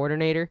game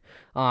coordinator.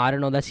 I don't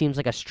know. That seems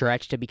like a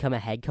stretch to become a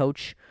head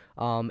coach.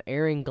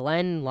 Aaron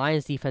Glenn,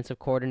 Lions defensive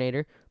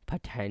coordinator,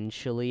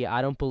 potentially.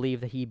 I don't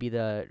believe that he'd be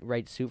the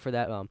right suit for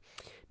that.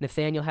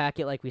 Nathaniel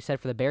Hackett, like we said,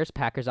 for the Bears,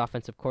 Packers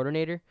offensive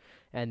coordinator,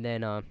 and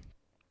then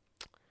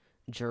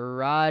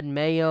Gerard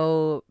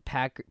Mayo,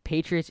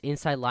 Patriots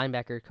inside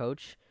linebacker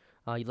coach.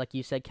 Like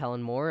you said,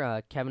 Kellen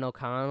Moore, Kevin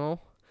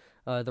O'Connell,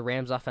 the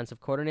Rams offensive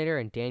coordinator,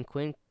 and Dan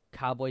Quinn,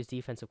 Cowboys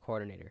defensive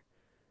coordinator.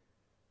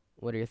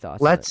 What are your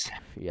thoughts on it? Let's.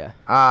 Yeah,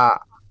 Uh,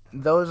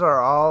 those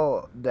are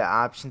all the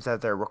options that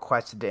they're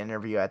requested to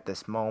interview at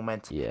this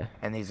moment, yeah.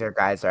 and these are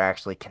guys they're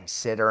actually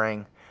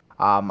considering.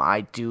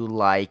 I do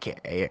like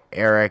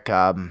Eric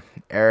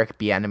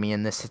Bieniemy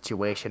in this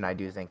situation. I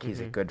do think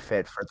he's a Mhm. good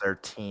fit for their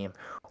team.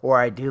 Or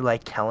I do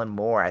like Kellen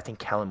Moore. I think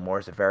Kellen Moore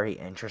is a very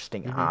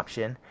interesting Mhm.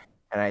 option,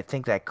 and I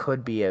think that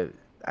could be a.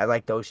 I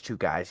like those two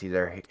guys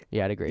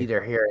Yeah, I'd agree.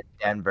 either here in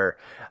Denver.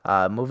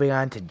 Moving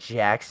on to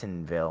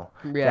Jacksonville.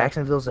 Yeah.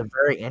 Jacksonville's a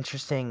very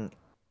interesting,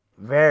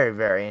 very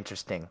very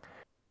interesting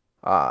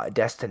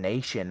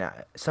destination.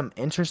 Some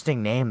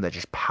interesting name that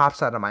just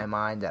pops out of my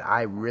mind that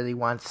I really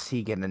want to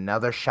see get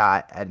another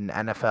shot at an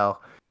NFL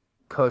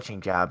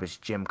coaching job is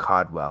Jim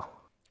Caldwell.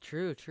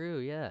 True. True.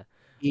 Yeah.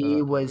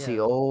 He was Yeah. the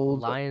old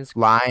Lions,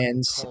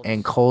 Lions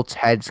and Colts. Colts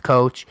heads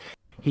coach.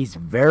 He's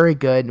very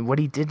good. And what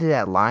he did to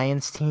that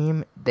Lions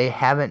team, they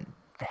haven't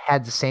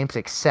had the same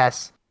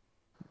success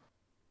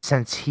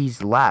since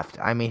he's left.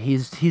 I mean,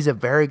 he's a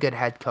very good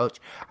head coach.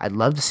 I'd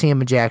love to see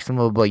him in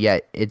Jacksonville, but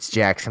yet it's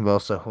Jacksonville,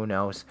 so who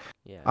knows?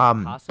 Yeah.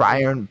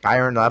 Possibly.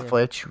 Byron Yeah.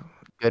 Leftwich,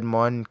 good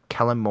one.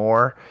 Kellen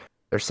Moore.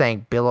 They're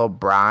saying Bill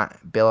O'Brien.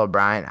 Bill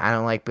O'Brien. I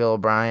don't like Bill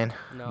O'Brien,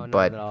 No, not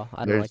but at all.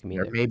 I don't like him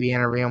there either. may be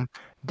interview him.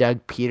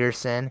 Doug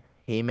Peterson.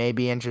 He may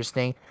be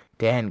interesting.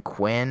 Dan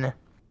Quinn.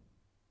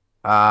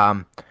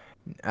 Um,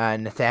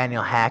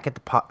 Nathaniel Hackett,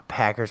 the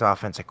Packers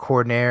offensive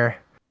coordinator.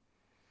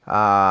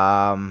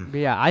 Um, But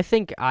yeah, I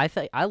think I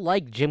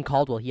like Jim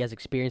Caldwell. He has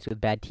experience with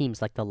bad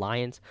teams like the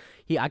Lions.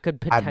 I could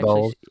Todd potentially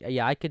Bowles.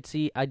 yeah, I could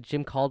see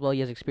Jim Caldwell. He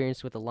has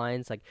experience with the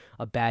Lions, like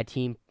a bad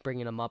team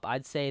bringing him up.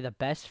 I'd say the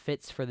best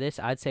fits for this,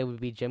 I'd say would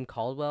be Jim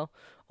Caldwell,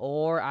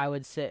 or I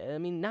would say, I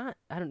mean, not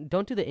I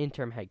don't do the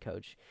interim head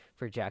coach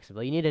for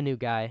Jacksonville. You need a new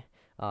guy.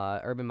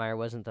 Urban Meyer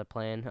wasn't the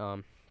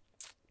plan.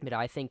 But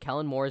I think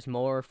Kellen Moore is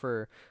more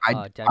for I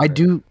I Denver.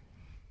 do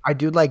I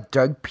do like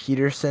Doug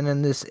Peterson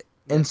in this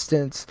Yep.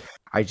 instance.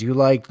 I do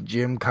like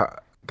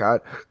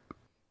God,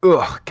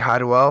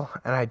 Codwell,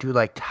 and I do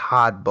like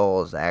Todd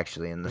Bowles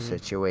actually in the Hmm.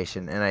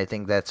 situation, and I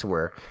think that's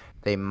where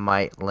they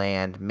might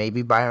land.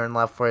 Maybe Byron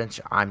Leftwich.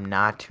 I'm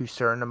not too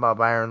certain about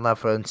Byron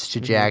Leftwich to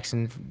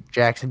Hmm.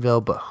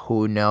 Jacksonville, but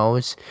who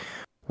knows?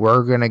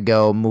 We're gonna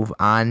go move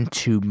on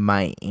to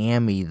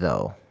Miami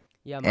though.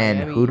 Yeah, And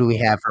who do we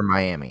have for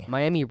Miami?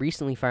 Miami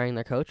recently firing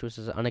their coach, which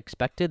is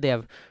unexpected. They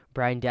have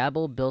Brian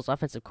Dabble, Bills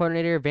offensive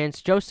coordinator,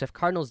 Vance Joseph,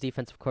 Cardinals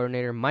defensive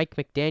coordinator, Mike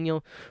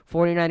McDaniel,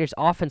 49ers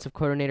offensive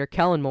coordinator,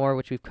 Kellen Moore,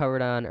 which we've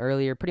covered on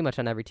earlier, pretty much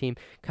on every team,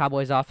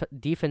 Cowboys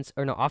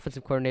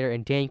offensive coordinator,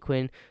 and Dan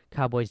Quinn,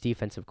 Cowboys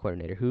defensive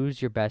coordinator.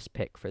 Who's your best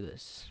pick for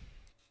this?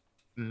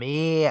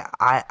 Me,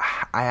 I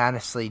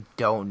honestly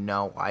don't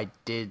know. I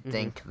did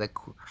think the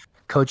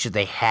coach that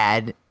they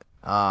had,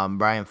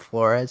 Brian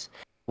Flores,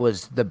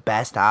 was the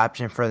best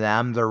option for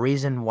them. The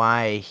reason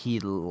why he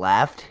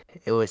left,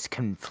 it was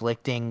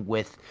conflicting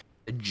with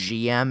the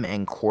GM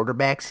and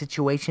quarterback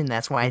situation.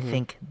 That's why I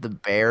think the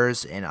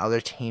Bears and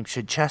other teams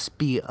should just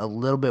be a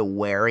little bit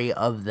wary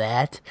of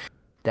that.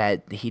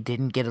 That he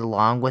didn't get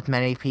along with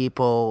many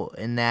people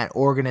in that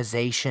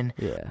organization.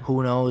 Yeah.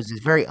 Who knows?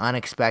 It's very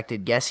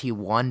unexpected. Yes, he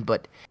won,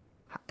 but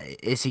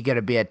is he going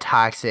to be a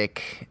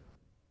toxic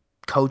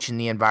coach in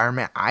the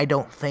environment? I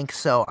don't think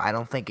so. I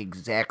don't think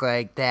exactly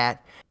like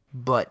that.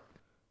 But,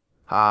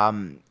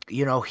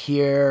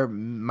 here,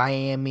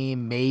 Miami,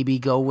 maybe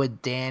go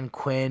with Dan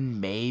Quinn,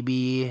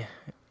 maybe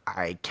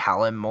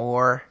Kellen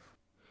Moore.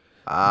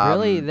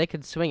 Really, they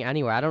could swing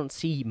anywhere. I don't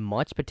see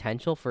much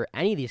potential for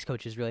any of these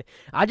coaches. Really,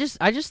 I just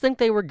think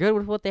they were good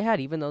with what they had,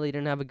 even though they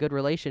didn't have a good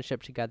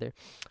relationship together.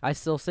 I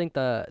still think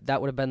that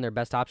would have been their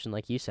best option,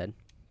 like you said.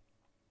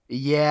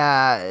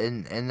 Yeah,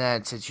 in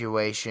that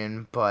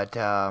situation, but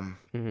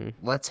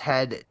let's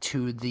head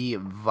to the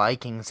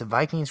Vikings. The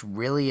Vikings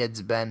really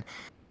has been.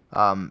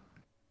 I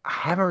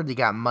haven't really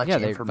got much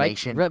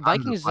information.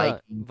 Vikings, on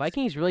the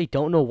Vikings really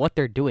don't know what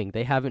they're doing.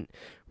 They haven't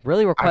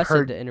really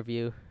requested the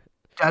interview.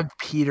 Doug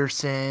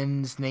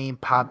Peterson's name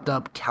popped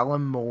up,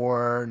 Kellen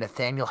Moore,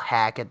 Nathaniel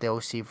Hackett, the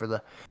OC for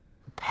the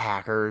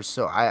Packers.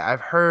 So I've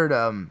heard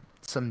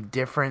some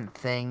different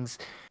things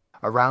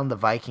around the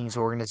Vikings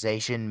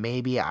organization.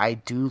 Maybe I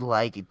do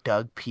like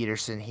Doug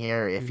Peterson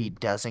here if he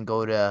doesn't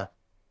go to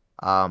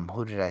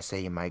who did I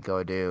say he might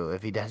go to?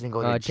 If he doesn't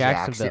go to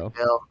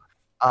Jacksonville.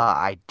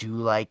 I do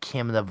like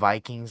him. The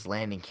Vikings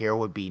landing here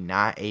would be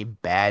not a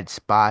bad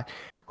spot.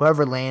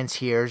 Whoever lands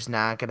here is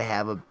not going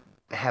to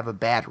have a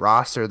bad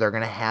roster. They're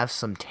going to have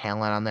some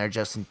talent on there.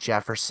 Justin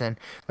Jefferson.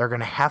 They're going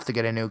to have to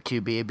get a new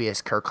QB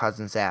because Kirk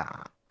Cousins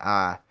at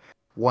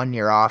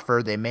 1-year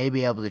offer. They may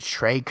be able to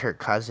trade Kirk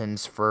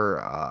Cousins for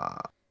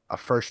a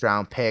first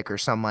round pick or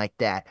something like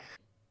that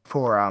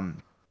for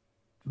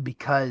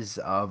because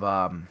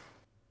of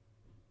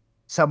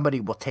somebody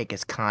will take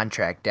his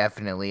contract,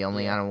 definitely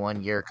only on a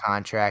 1-year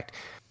contract.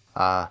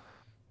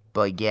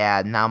 But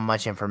yeah, not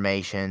much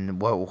information.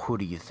 Who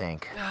do you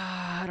think?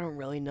 I don't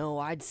really know.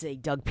 I'd say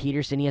Doug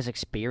Peterson. He has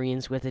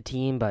experience with the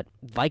team, but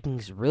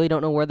Vikings really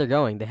don't know where they're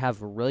going. They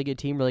have a really good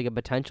team, really good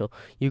potential.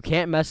 You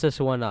can't mess this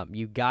one up.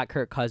 You got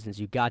Kirk Cousins.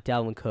 You got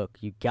Dalvin Cook.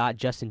 You got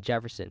Justin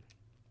Jefferson.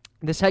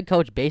 This head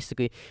coach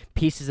basically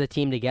pieces the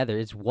team together.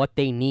 It's what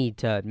they need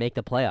to make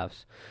the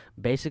playoffs.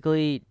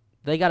 Basically,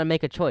 they got to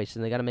make a choice,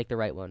 and they got to make the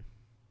right one.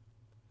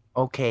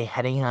 Okay,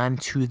 heading on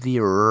to the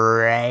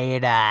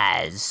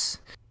Raiders.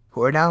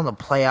 We're now in the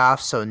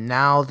playoffs, so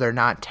now they're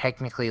not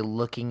technically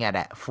looking at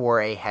it for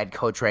a head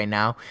coach right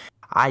now.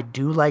 I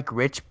do like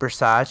Rich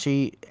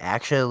Bisaccia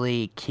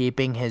actually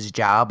keeping his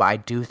job. I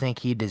do think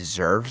he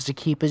deserves to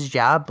keep his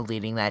job,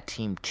 leading that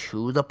team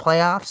to the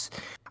playoffs.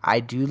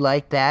 I do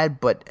like that,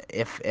 but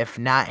if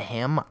not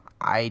him,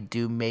 I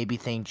do maybe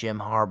think Jim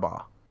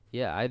Harbaugh.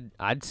 Yeah,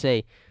 I'd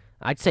say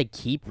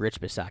keep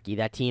Rich Bisaccia.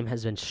 That team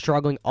has been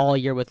struggling all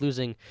year with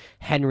losing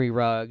Henry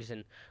Ruggs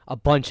and a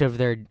bunch of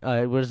their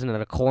a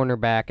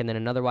cornerback and then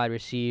another wide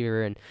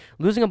receiver and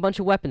losing a bunch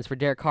of weapons for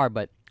Derek Carr.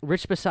 But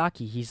Rich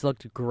Bisaccia, he's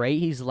looked great.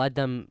 He's led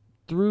them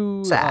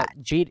through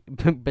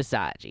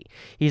Bisaccia.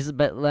 He's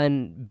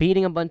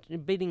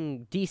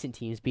beating decent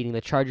teams, beating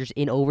the Chargers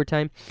in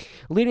overtime,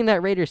 leading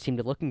that Raiders team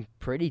to looking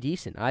pretty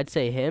decent. I'd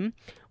say him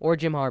or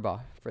Jim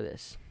Harbaugh for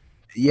this.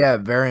 Yeah,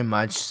 very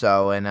much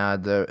so, and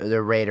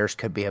the Raiders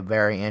could be a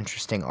very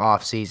interesting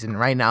offseason.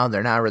 Right now,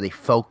 they're not really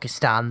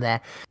focused on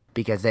that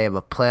because they have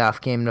a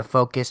playoff game to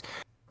focus,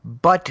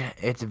 but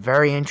it's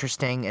very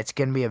interesting. It's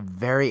going to be a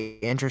very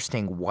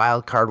interesting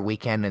wild card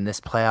weekend, and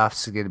this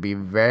playoffs is going to be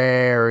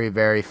very,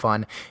 very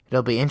fun.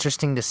 It'll be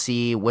interesting to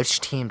see which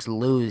teams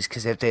lose,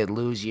 because if they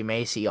lose, you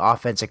may see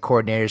offensive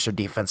coordinators or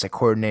defensive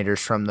coordinators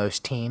from those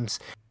teams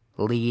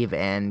leave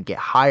and get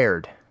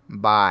hired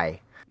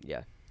by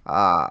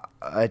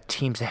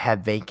teams that have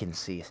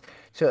vacancies.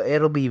 So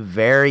it'll be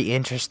very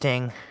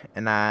interesting,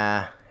 and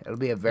it'll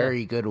be a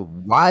very good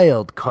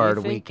wild card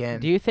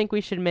weekend. Do you think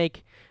we should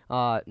make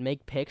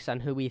picks on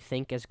who we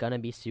think is gonna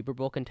be Super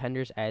Bowl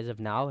contenders as of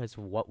now, as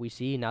what we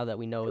see now that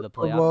we know the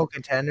playoff? Super Bowl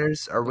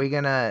contenders? Are we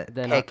gonna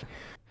pick?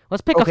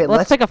 Let's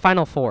pick a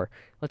Final Four.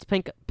 Let's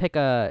pick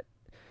a.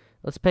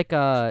 Are we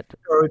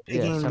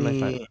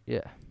picking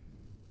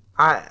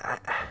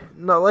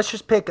No, let's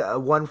just pick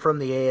one from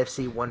the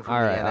AFC, one from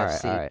the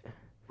NFC. All right.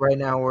 Right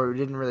now, we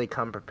didn't really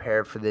come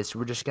prepared for this.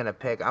 We're just gonna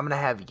pick. I'm gonna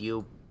have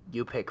you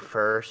pick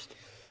first.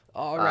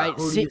 All right,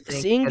 Who do you think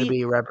is going to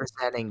be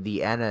representing the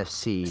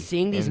NFC in the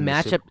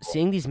Super Bowl?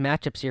 seeing these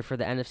matchups here for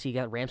the NFC, you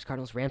got Rams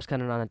Cardinals, Rams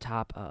coming on the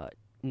top.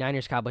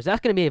 Niners Cowboys.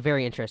 That's going to be a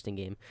very interesting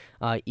game.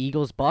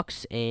 Eagles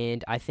Bucks,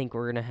 and I think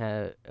we're going to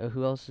have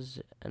who else is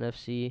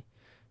NFC?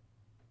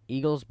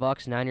 Eagles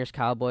Bucks, Niners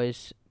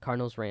Cowboys,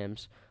 Cardinals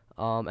Rams.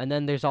 And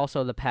then there's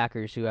also the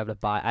Packers who have to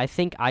bye. I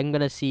think I'm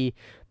going to see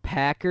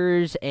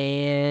Packers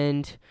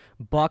and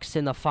Bucks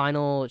in the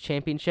final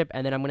championship,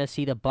 and then I'm going to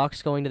see the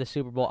Bucks going to the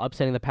Super Bowl,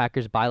 upsetting the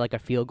Packers by like a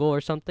field goal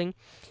or something.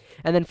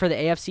 And then for the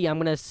AFC, I'm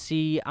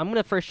going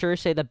to for sure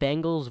say the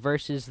Bengals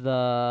versus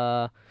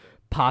the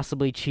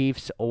possibly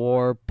Chiefs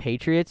or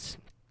Patriots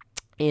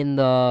in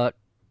the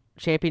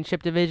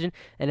championship division,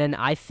 and then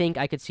I think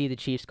I could see the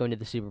Chiefs going to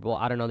the Super Bowl.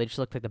 I don't know, they just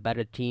look like the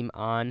better team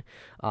on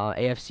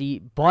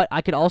AFC, but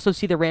I could also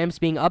see the Rams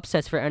being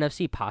upsets for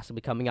NFC,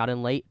 possibly coming out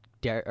in late.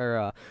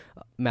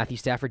 Matthew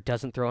Stafford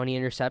doesn't throw any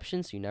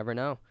interceptions. You never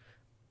know.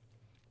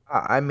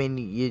 I mean,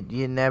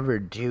 you never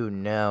do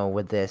know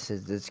with this.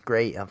 It's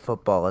great in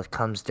football. It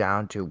comes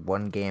down to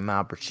one game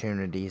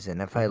opportunities,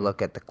 and if I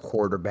look at the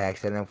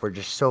quarterbacks, and if we're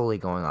just solely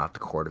going off the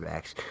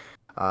quarterbacks,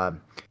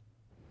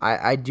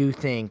 I do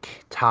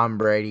think Tom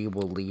Brady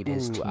will lead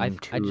his team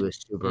to a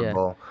Super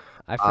Bowl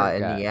in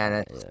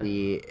the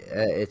NFC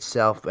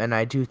itself, and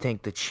I do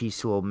think the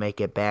Chiefs will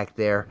make it back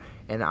there.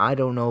 And I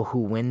don't know who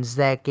wins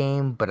that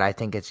game, but I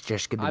think it's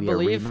just going to be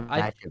a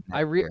rematch.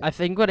 I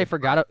think what I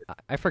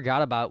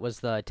forgot about was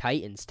the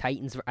Titans.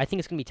 I think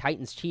it's going to be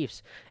Titans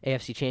Chiefs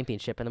AFC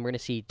Championship, and then we're going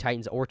to see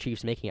Titans or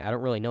Chiefs making it. I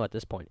don't really know at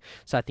this point,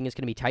 so I think it's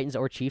going to be Titans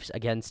or Chiefs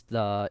against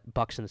the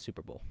Bucks in the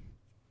Super Bowl.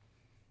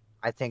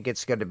 I think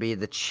it's going to be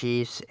the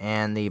Chiefs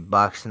and the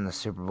Bucks in the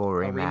Super Bowl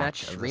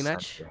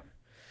rematch.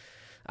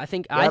 I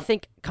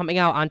think coming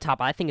out on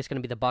top, I think it's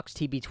going to be the Bucks.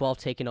 TB12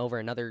 taking over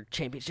another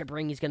championship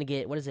ring. He's going to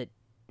get, what is it,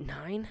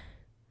 9,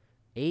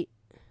 8?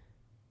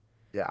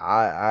 Yeah,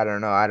 I don't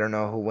know. I don't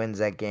know who wins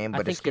that game,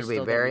 but it's going to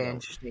be very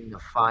interesting to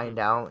find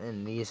out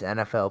in these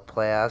NFL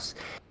playoffs.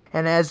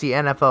 And as the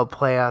NFL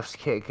playoffs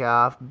kick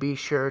off, be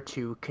sure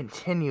to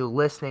continue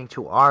listening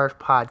to our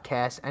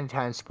podcast,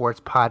 Anytime Sports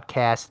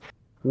Podcast.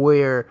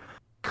 We're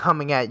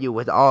coming at you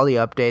with all the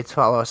updates.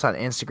 Follow us on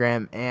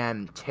Instagram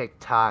and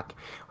TikTok.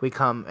 We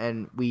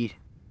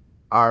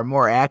are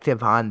more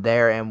active on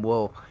there, and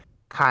we'll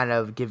kind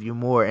of give you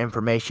more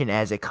information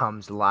as it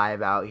comes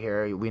live out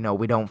here. We know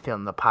we don't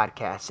film the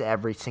podcast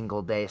every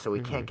single day, so we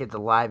can't get the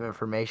live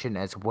information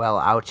as well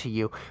out to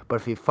you. But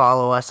if you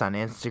follow us on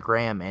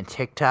Instagram and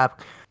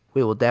TikTok,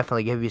 we will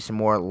definitely give you some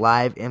more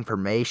live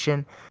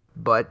information.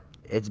 But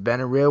it's been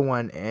a real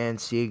one, and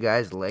see you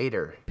guys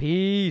later.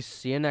 Peace.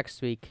 See you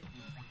next week.